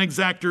peace, and thine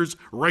exactors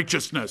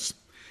righteousness.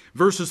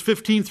 Verses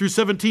 15 through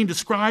 17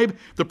 describe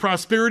the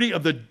prosperity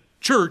of the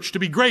church to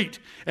be great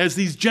as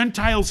these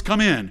Gentiles come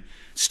in.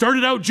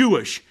 Started out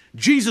Jewish.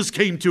 Jesus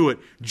came to it.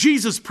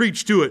 Jesus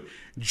preached to it.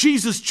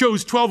 Jesus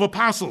chose 12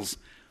 apostles.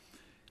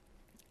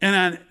 And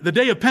on the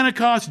day of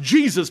Pentecost,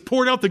 Jesus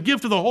poured out the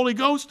gift of the Holy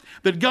Ghost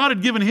that God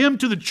had given him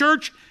to the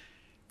church.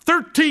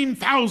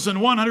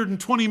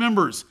 13,120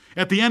 members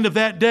at the end of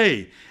that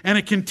day. And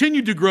it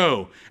continued to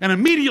grow. And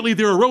immediately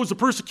there arose a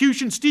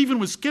persecution. Stephen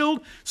was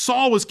killed.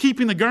 Saul was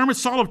keeping the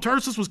garments. Saul of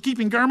Tarsus was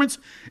keeping garments.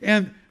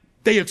 And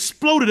they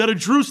exploded out of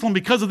Jerusalem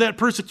because of that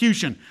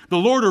persecution. The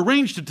Lord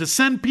arranged it to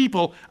send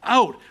people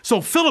out. So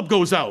Philip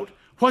goes out.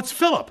 What's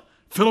Philip?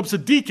 Philip's a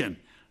deacon.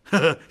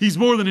 He's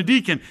more than a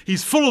deacon.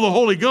 He's full of the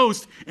Holy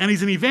Ghost, and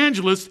he's an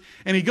evangelist,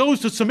 and he goes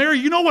to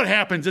Samaria. You know what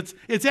happens.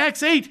 It's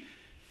Acts 8.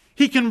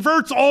 He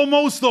converts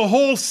almost the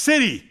whole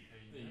city.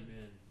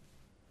 Amen.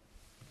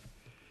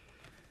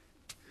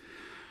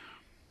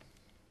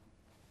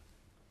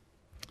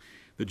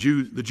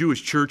 The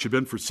Jewish church had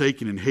been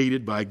forsaken and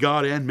hated by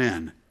God and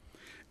men,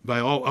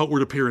 by all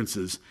outward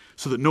appearances,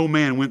 so that no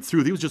man went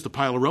through. He was just a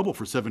pile of rubble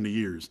for 70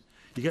 years.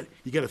 You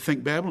got to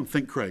think Babylon,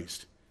 think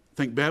Christ.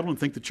 Think Babylon,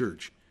 think the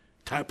church.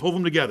 Pull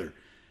them together,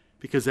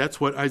 because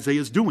that's what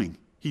Isaiah's doing.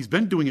 He's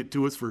been doing it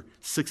to us for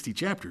 60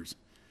 chapters.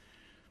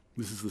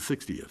 This is the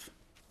 60th.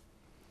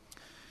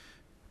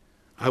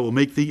 I will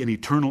make thee an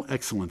eternal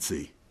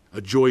excellency,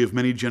 a joy of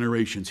many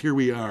generations. Here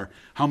we are.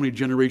 How many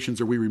generations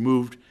are we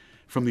removed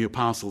from the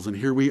apostles? And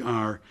here we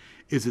are.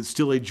 Is it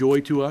still a joy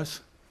to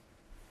us?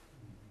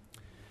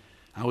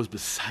 I was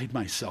beside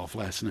myself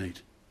last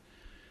night.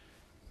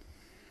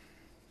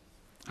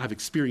 I've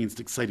experienced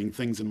exciting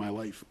things in my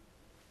life.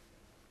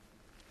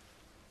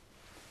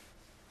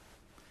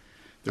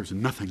 There's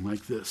nothing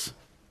like this.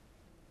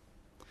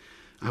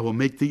 I will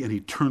make thee an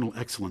eternal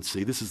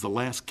excellency. This is the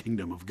last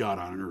kingdom of God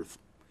on earth.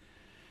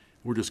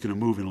 We're just going to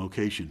move in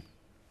location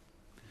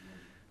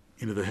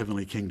into the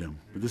heavenly kingdom.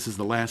 But this is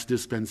the last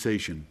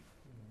dispensation.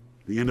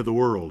 The end of the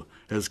world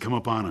has come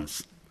upon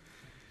us.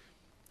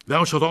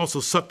 Thou shalt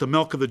also suck the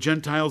milk of the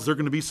Gentiles. They're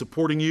going to be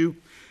supporting you.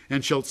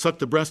 And shalt suck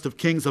the breast of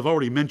kings. I've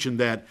already mentioned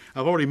that.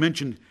 I've already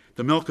mentioned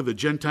the milk of the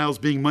Gentiles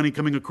being money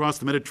coming across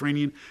the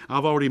Mediterranean.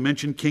 I've already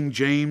mentioned King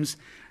James.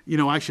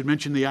 I should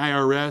mention the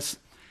IRS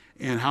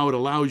and how it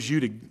allows you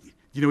to,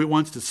 it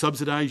wants to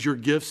subsidize your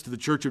gifts to the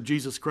Church of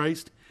Jesus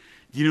Christ.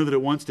 Do you know that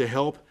it wants to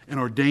help an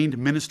ordained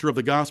minister of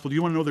the gospel? Do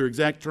you want to know their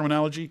exact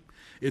terminology?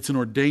 It's an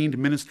ordained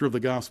minister of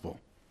the gospel.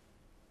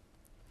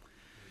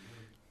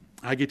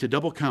 I get to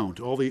double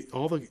count all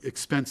the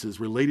expenses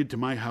related to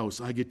my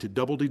house. I get to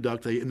double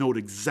deduct. They know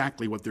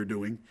exactly what they're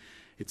doing.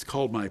 It's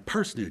called my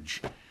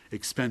parsonage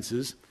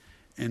expenses.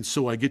 And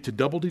so I get to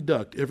double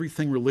deduct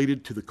everything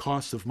related to the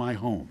cost of my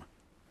home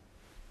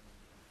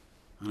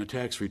on a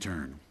tax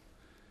return,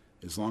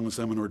 as long as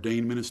I'm an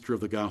ordained minister of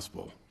the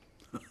gospel.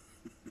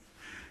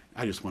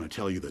 I just want to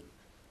tell you that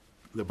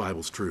the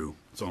Bible's true.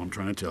 That's all I'm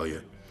trying to tell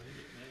you.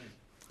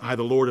 I,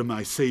 the Lord, am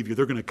thy Savior.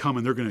 They're going to come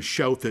and they're going to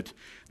shout that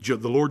the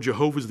Lord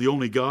Jehovah is the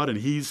only God and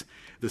he's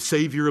the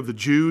Savior of the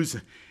Jews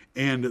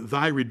and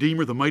thy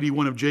Redeemer, the mighty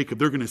one of Jacob.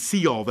 They're going to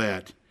see all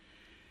that.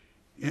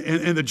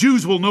 And the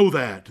Jews will know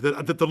that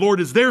the Lord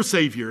is their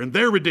Savior and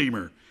their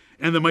Redeemer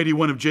and the mighty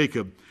one of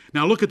Jacob.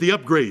 Now look at the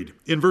upgrade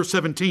in verse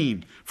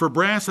 17. For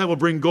brass I will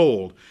bring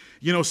gold.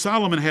 You know,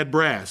 Solomon had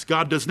brass.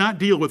 God does not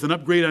deal with an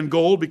upgrade on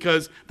gold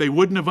because they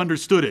wouldn't have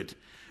understood it.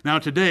 Now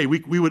today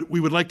we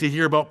would like to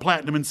hear about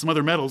platinum and some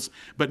other metals,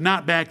 but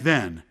not back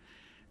then.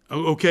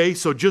 Okay,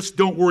 so just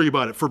don't worry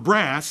about it. For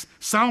brass,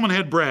 Solomon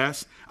had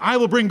brass. I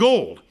will bring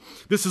gold.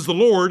 This is the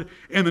Lord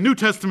and the New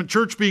Testament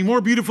church being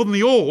more beautiful than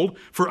the old.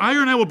 For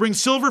iron I will bring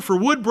silver, for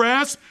wood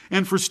brass,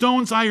 and for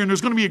stones iron. There's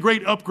going to be a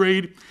great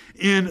upgrade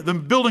in the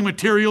building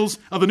materials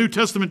of the New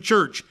Testament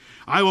church.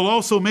 I will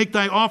also make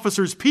thy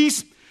officers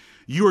peace.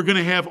 You are going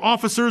to have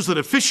officers that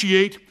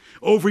officiate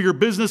over your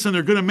business, and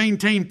they're going to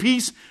maintain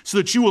peace so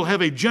that you will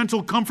have a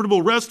gentle,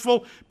 comfortable,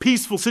 restful,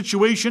 peaceful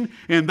situation.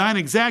 And thine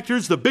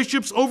exactors, the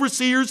bishops,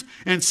 overseers,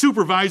 and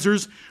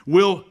supervisors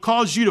will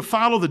cause you to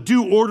follow the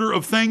due order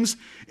of things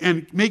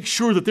and make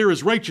sure that there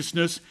is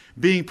righteousness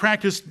being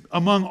practiced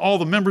among all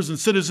the members and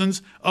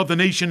citizens of the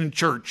nation and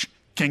church,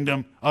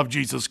 kingdom of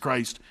Jesus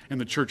Christ and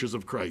the churches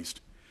of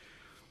Christ.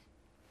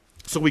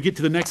 So we get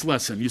to the next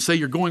lesson. You say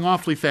you're going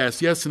awfully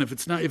fast. Yes, and if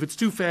it's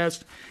too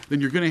fast,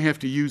 then you're going to have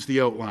to use the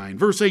outline.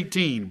 Verse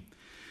 18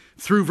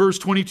 through verse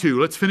 22.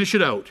 Let's finish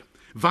it out.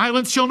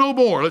 Violence shall no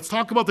more. Let's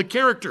talk about the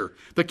character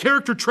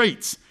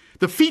traits,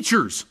 the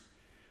features.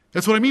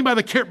 That's what I mean by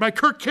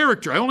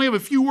character. I only have a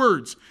few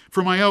words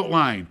for my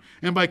outline.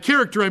 And by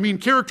character, I mean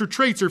character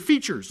traits or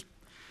features.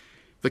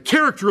 The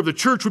character of the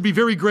church would be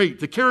very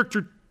great. The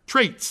character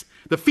traits,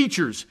 the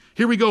features.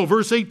 Here we go,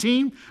 verse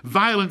 18.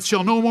 Violence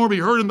shall no more be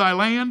heard in thy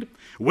land,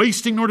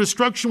 wasting nor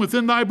destruction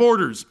within thy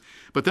borders.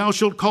 But thou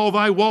shalt call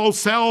thy walls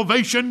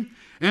salvation,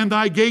 and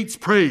thy gates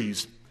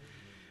praise.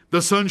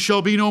 The sun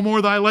shall be no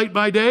more thy light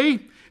by day,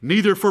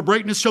 neither for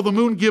brightness shall the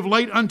moon give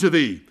light unto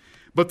thee.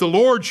 But the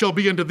Lord shall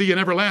be unto thee an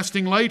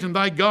everlasting light, and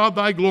thy God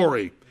thy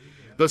glory.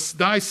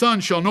 Thy sun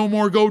shall no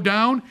more go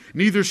down,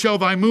 neither shall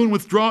thy moon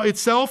withdraw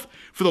itself,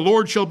 for the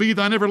Lord shall be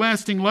thine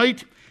everlasting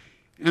light,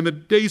 and the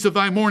days of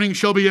thy mourning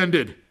shall be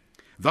ended.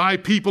 Thy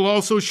people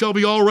also shall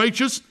be all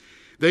righteous.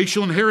 They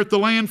shall inherit the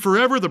land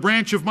forever, the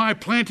branch of my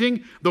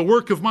planting, the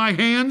work of my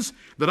hands,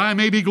 that I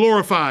may be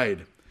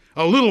glorified.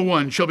 A little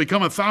one shall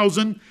become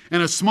 1,000,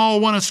 and a small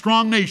one a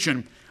strong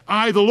nation.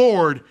 I, the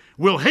Lord,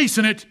 will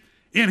hasten it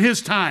in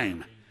his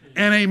time.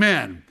 And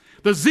amen.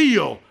 The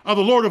zeal of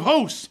the Lord of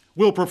hosts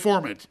will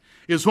perform it,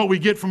 is what we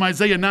get from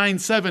Isaiah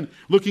 9:7,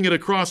 looking at a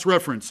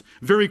cross-reference.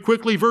 Very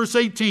quickly, verse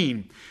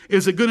 18.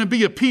 Is it going to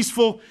be a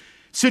peaceful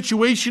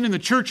situation in the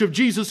church of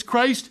Jesus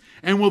Christ?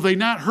 And will they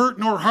not hurt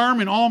nor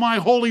harm in all my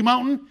holy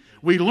mountain?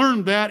 We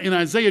learned that in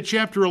Isaiah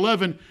chapter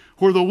 11,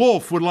 where the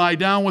wolf would lie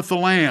down with the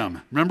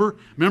lamb.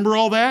 Remember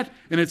all that?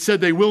 And it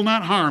said they will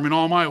not harm in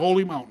all my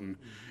holy mountain.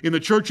 In the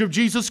church of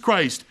Jesus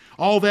Christ,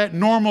 all that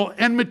normal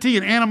enmity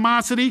and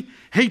animosity,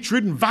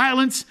 hatred and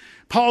violence,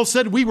 Paul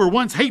said we were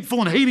once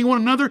hateful and hating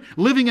one another,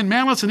 living in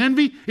malice and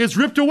envy, is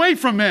ripped away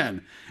from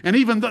men. And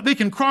even they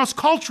can cross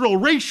cultural,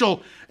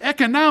 racial,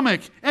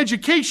 economic,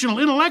 educational,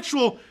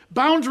 intellectual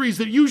boundaries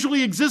that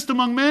usually exist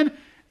among men.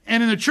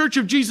 And in the church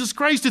of Jesus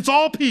Christ, it's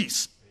all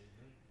peace.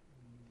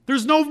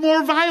 There's no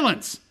more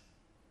violence.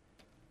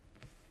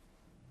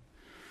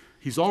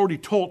 He's already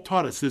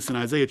taught us this in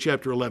Isaiah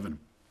chapter 11.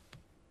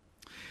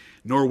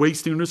 Nor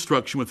wasting or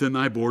destruction within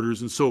thy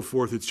borders and so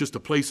forth. It's just a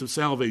place of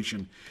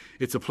salvation.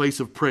 It's a place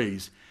of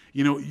praise.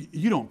 You know,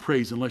 you don't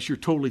praise unless you're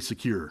totally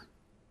secure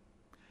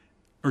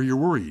or you're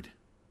worried.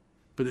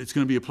 But it's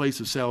going to be a place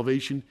of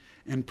salvation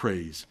and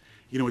praise.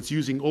 You know, it's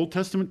using Old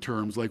Testament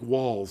terms like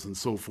walls and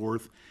so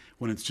forth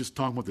when it's just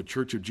talking about the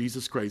church of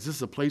Jesus Christ. This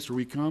is a place where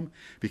we come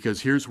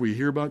because here's where we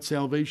hear about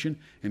salvation,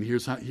 and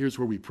here's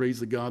where we praise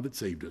the God that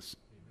saved us.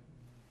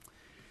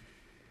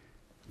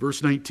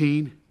 Verse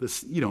 19,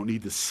 you don't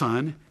need the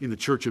sun in the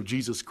church of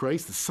Jesus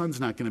Christ. The sun's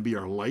not going to be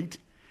our light.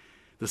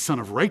 The Son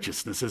of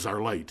Righteousness is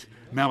our light.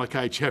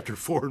 Malachi chapter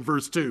 4 and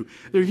verse 2.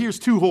 Here's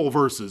two whole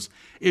verses.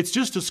 It's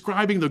just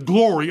describing the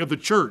glory of the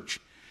church.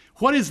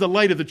 What is the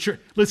light of the church?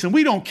 Listen,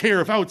 we don't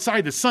care if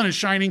outside the sun is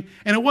shining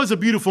and it was a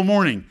beautiful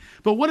morning.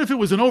 But what if it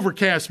was an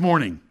overcast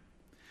morning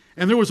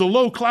and there was a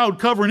low cloud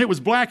cover and it was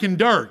black and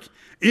dark?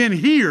 In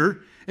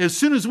here, as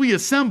soon as we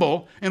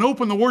assemble and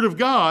open the Word of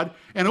God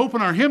and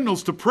open our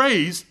hymnals to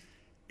praise,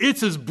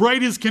 it's as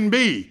bright as can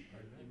be.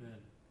 Amen.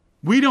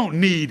 We don't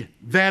need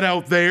that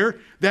out there.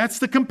 That's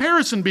the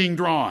comparison being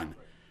drawn.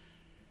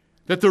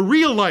 That the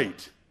real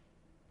light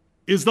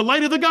is the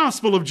light of the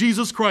gospel of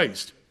Jesus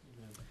Christ.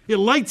 Amen. It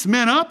lights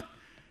men up.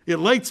 It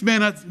lights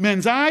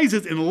men's eyes.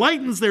 It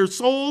enlightens their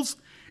souls.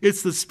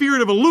 It's the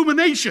spirit of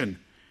illumination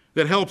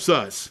that helps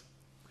us.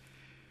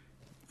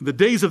 The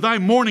days of thy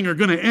mourning are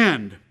going to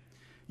end.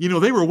 You know,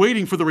 they were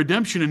waiting for the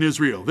redemption in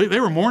Israel. They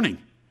were mourning.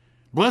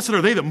 Blessed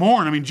are they that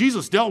mourn. I mean,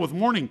 Jesus dealt with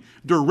mourning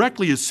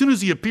directly as soon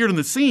as he appeared on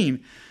the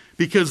scene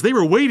because they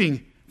were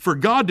waiting for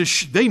God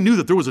to, they knew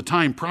that there was a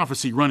time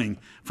prophecy running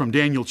from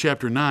Daniel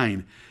chapter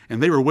 9,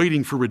 and they were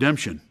waiting for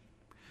redemption.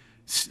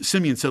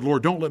 Simeon said,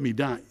 Lord, don't let me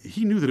die.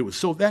 He knew that it was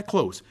so that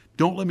close.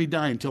 Don't let me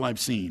die until I've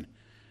seen.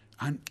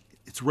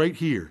 It's right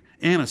here.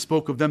 Anna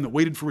spoke of them that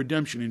waited for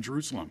redemption in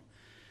Jerusalem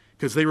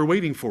because they were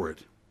waiting for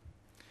it.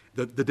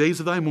 The days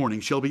of thy mourning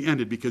shall be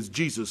ended because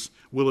Jesus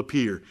will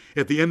appear.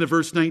 At the end of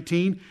verse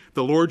 19,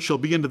 the Lord shall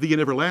be unto thee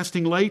an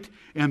everlasting light,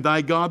 and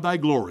thy God thy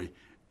glory.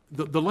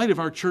 The light of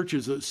our church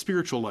is a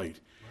spiritual light.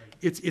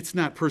 Right. It's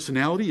not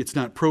personality, it's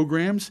not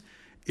programs,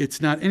 it's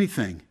not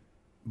anything,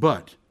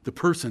 but the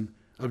person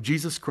of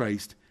Jesus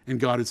Christ and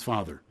God his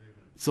Father. Amen.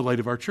 It's the light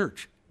of our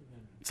church.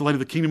 Amen. It's the light of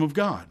the kingdom of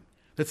God.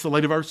 That's the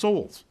light of our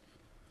souls.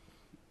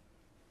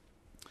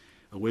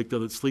 Awake thou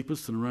that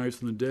sleepest and arise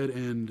from the dead,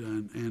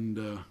 and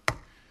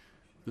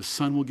the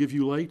sun will give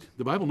you light.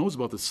 The Bible knows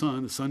about the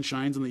sun. The sun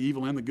shines on the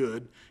evil and the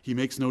good. He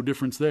makes no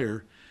difference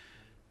there.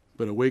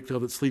 But awake thou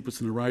that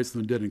sleepest and arise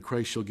from the dead, and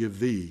Christ shall give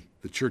thee,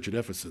 the church at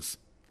Ephesus,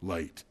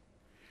 light.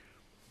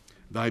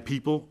 Thy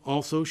people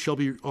also shall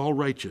be all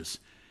righteous.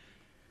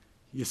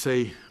 You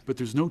say, but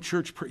there's no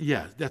church.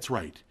 Yeah, that's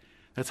right.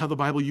 That's how the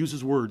Bible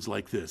uses words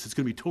like this. It's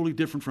going to be totally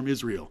different from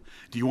Israel.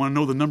 Do you want to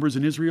know the numbers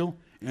in Israel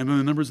and then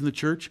the numbers in the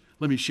church?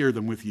 Let me share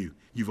them with you.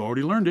 You've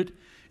already learned it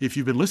if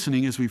you've been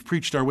listening as we've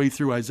preached our way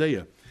through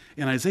Isaiah.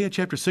 In Isaiah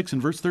chapter 6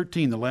 and verse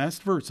 13, the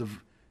last verse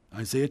of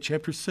Isaiah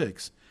chapter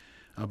 6,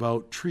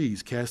 about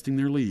trees casting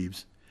their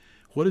leaves,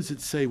 what does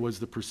it say was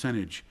the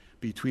percentage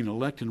between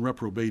elect and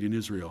reprobate in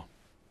Israel?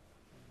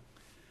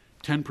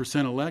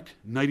 10% elect,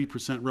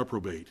 90%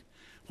 reprobate.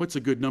 What's a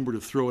good number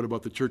to throw at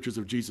about the churches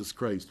of Jesus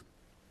Christ?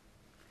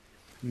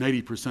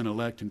 90%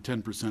 elect and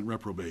 10%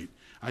 reprobate.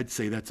 I'd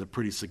say that's a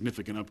pretty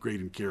significant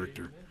upgrade in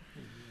character.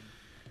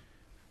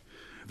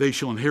 They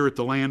shall inherit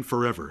the land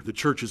forever. The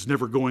church is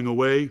never going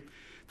away.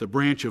 The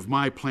branch of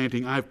my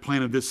planting, I've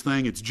planted this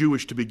thing. It's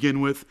Jewish to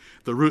begin with.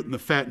 The root and the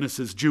fatness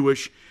is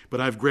Jewish, but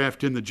I've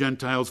grafted in the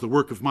Gentiles, the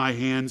work of my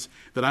hands,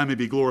 that I may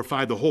be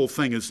glorified. The whole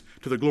thing is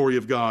to the glory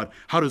of God.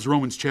 How does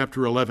Romans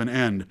chapter 11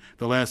 end?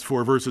 The last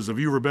 4 verses. Have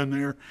you ever been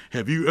there?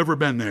 Have you ever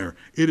been there?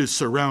 It is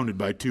surrounded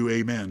by 2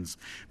 amens,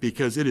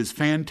 because it is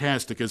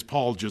fantastic as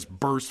Paul just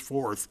bursts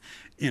forth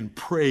in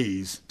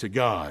praise to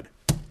God,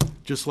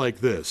 just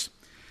like this,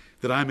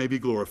 that I may be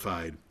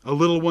glorified. A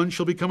little one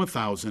shall become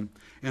 1,000,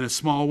 and a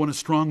small one a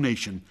strong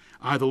nation.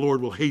 I, the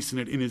Lord, will hasten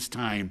it in his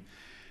time.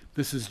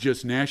 This is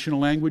just national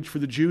language for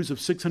the Jews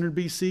of 600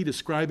 BC,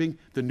 describing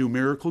the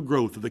numerical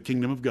growth of the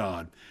kingdom of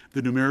God,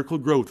 the numerical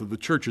growth of the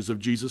churches of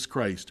Jesus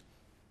Christ.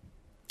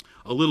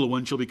 A little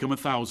one shall become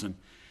 1,000.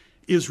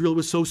 Israel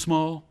was so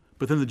small,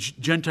 but then the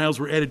Gentiles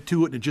were added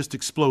to it, and it just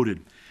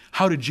exploded.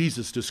 How did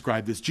Jesus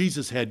describe this?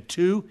 Jesus had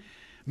 2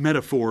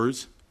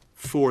 metaphors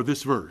for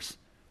this verse.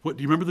 What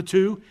do you remember the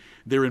 2?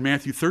 They're in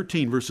Matthew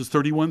 13, verses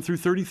 31 through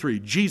 33.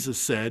 Jesus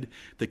said,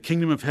 the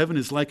kingdom of heaven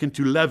is likened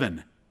to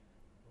leaven.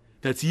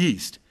 That's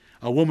yeast.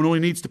 A woman only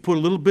needs to put a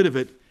little bit of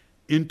it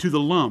into the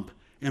lump,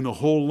 and the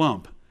whole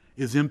lump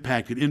is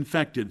impacted,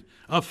 infected,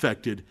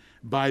 affected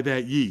by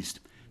that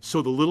yeast.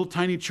 So the little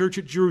tiny church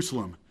at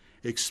Jerusalem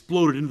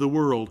exploded into the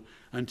world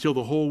until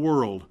the whole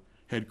world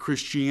had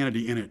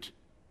Christianity in it.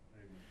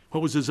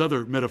 What was his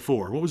other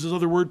metaphor? What was his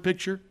other word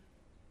picture?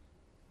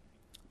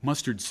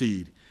 Mustard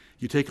seed.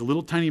 You take a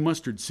little tiny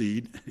mustard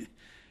seed,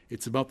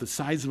 it's about the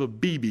size of a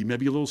BB,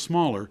 maybe a little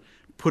smaller,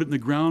 put it in the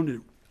ground,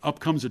 and up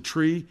comes a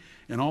tree,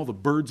 and all the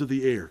birds of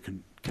the air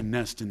can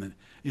nest in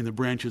the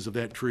branches of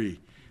that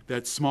tree.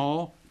 That's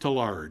small to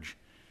large.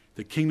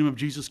 The kingdom of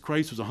Jesus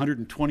Christ was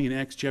 120 in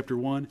Acts chapter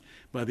 1.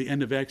 By the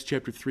end of Acts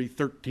chapter 3,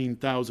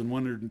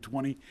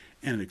 13,120,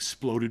 and it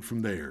exploded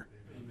from there.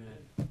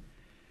 Amen.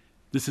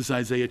 This is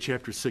Isaiah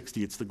chapter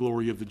 60. It's the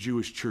glory of the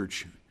Jewish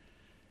church.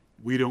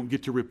 We don't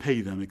get to repay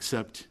them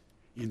except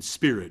in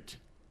spirit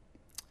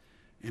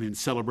and in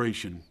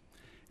celebration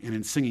and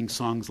in singing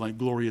songs like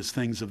glorious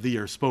things of thee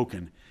are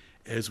spoken,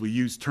 as we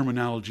use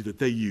terminology that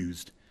they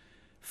used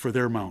for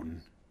their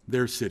mountain,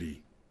 their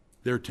city,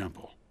 their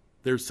temple,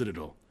 their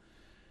citadel,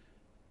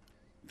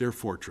 their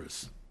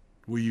fortress.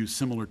 We use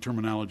similar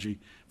terminology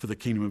for the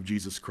kingdom of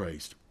Jesus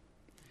Christ.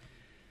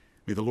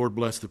 May the Lord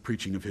bless the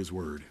preaching of his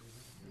word.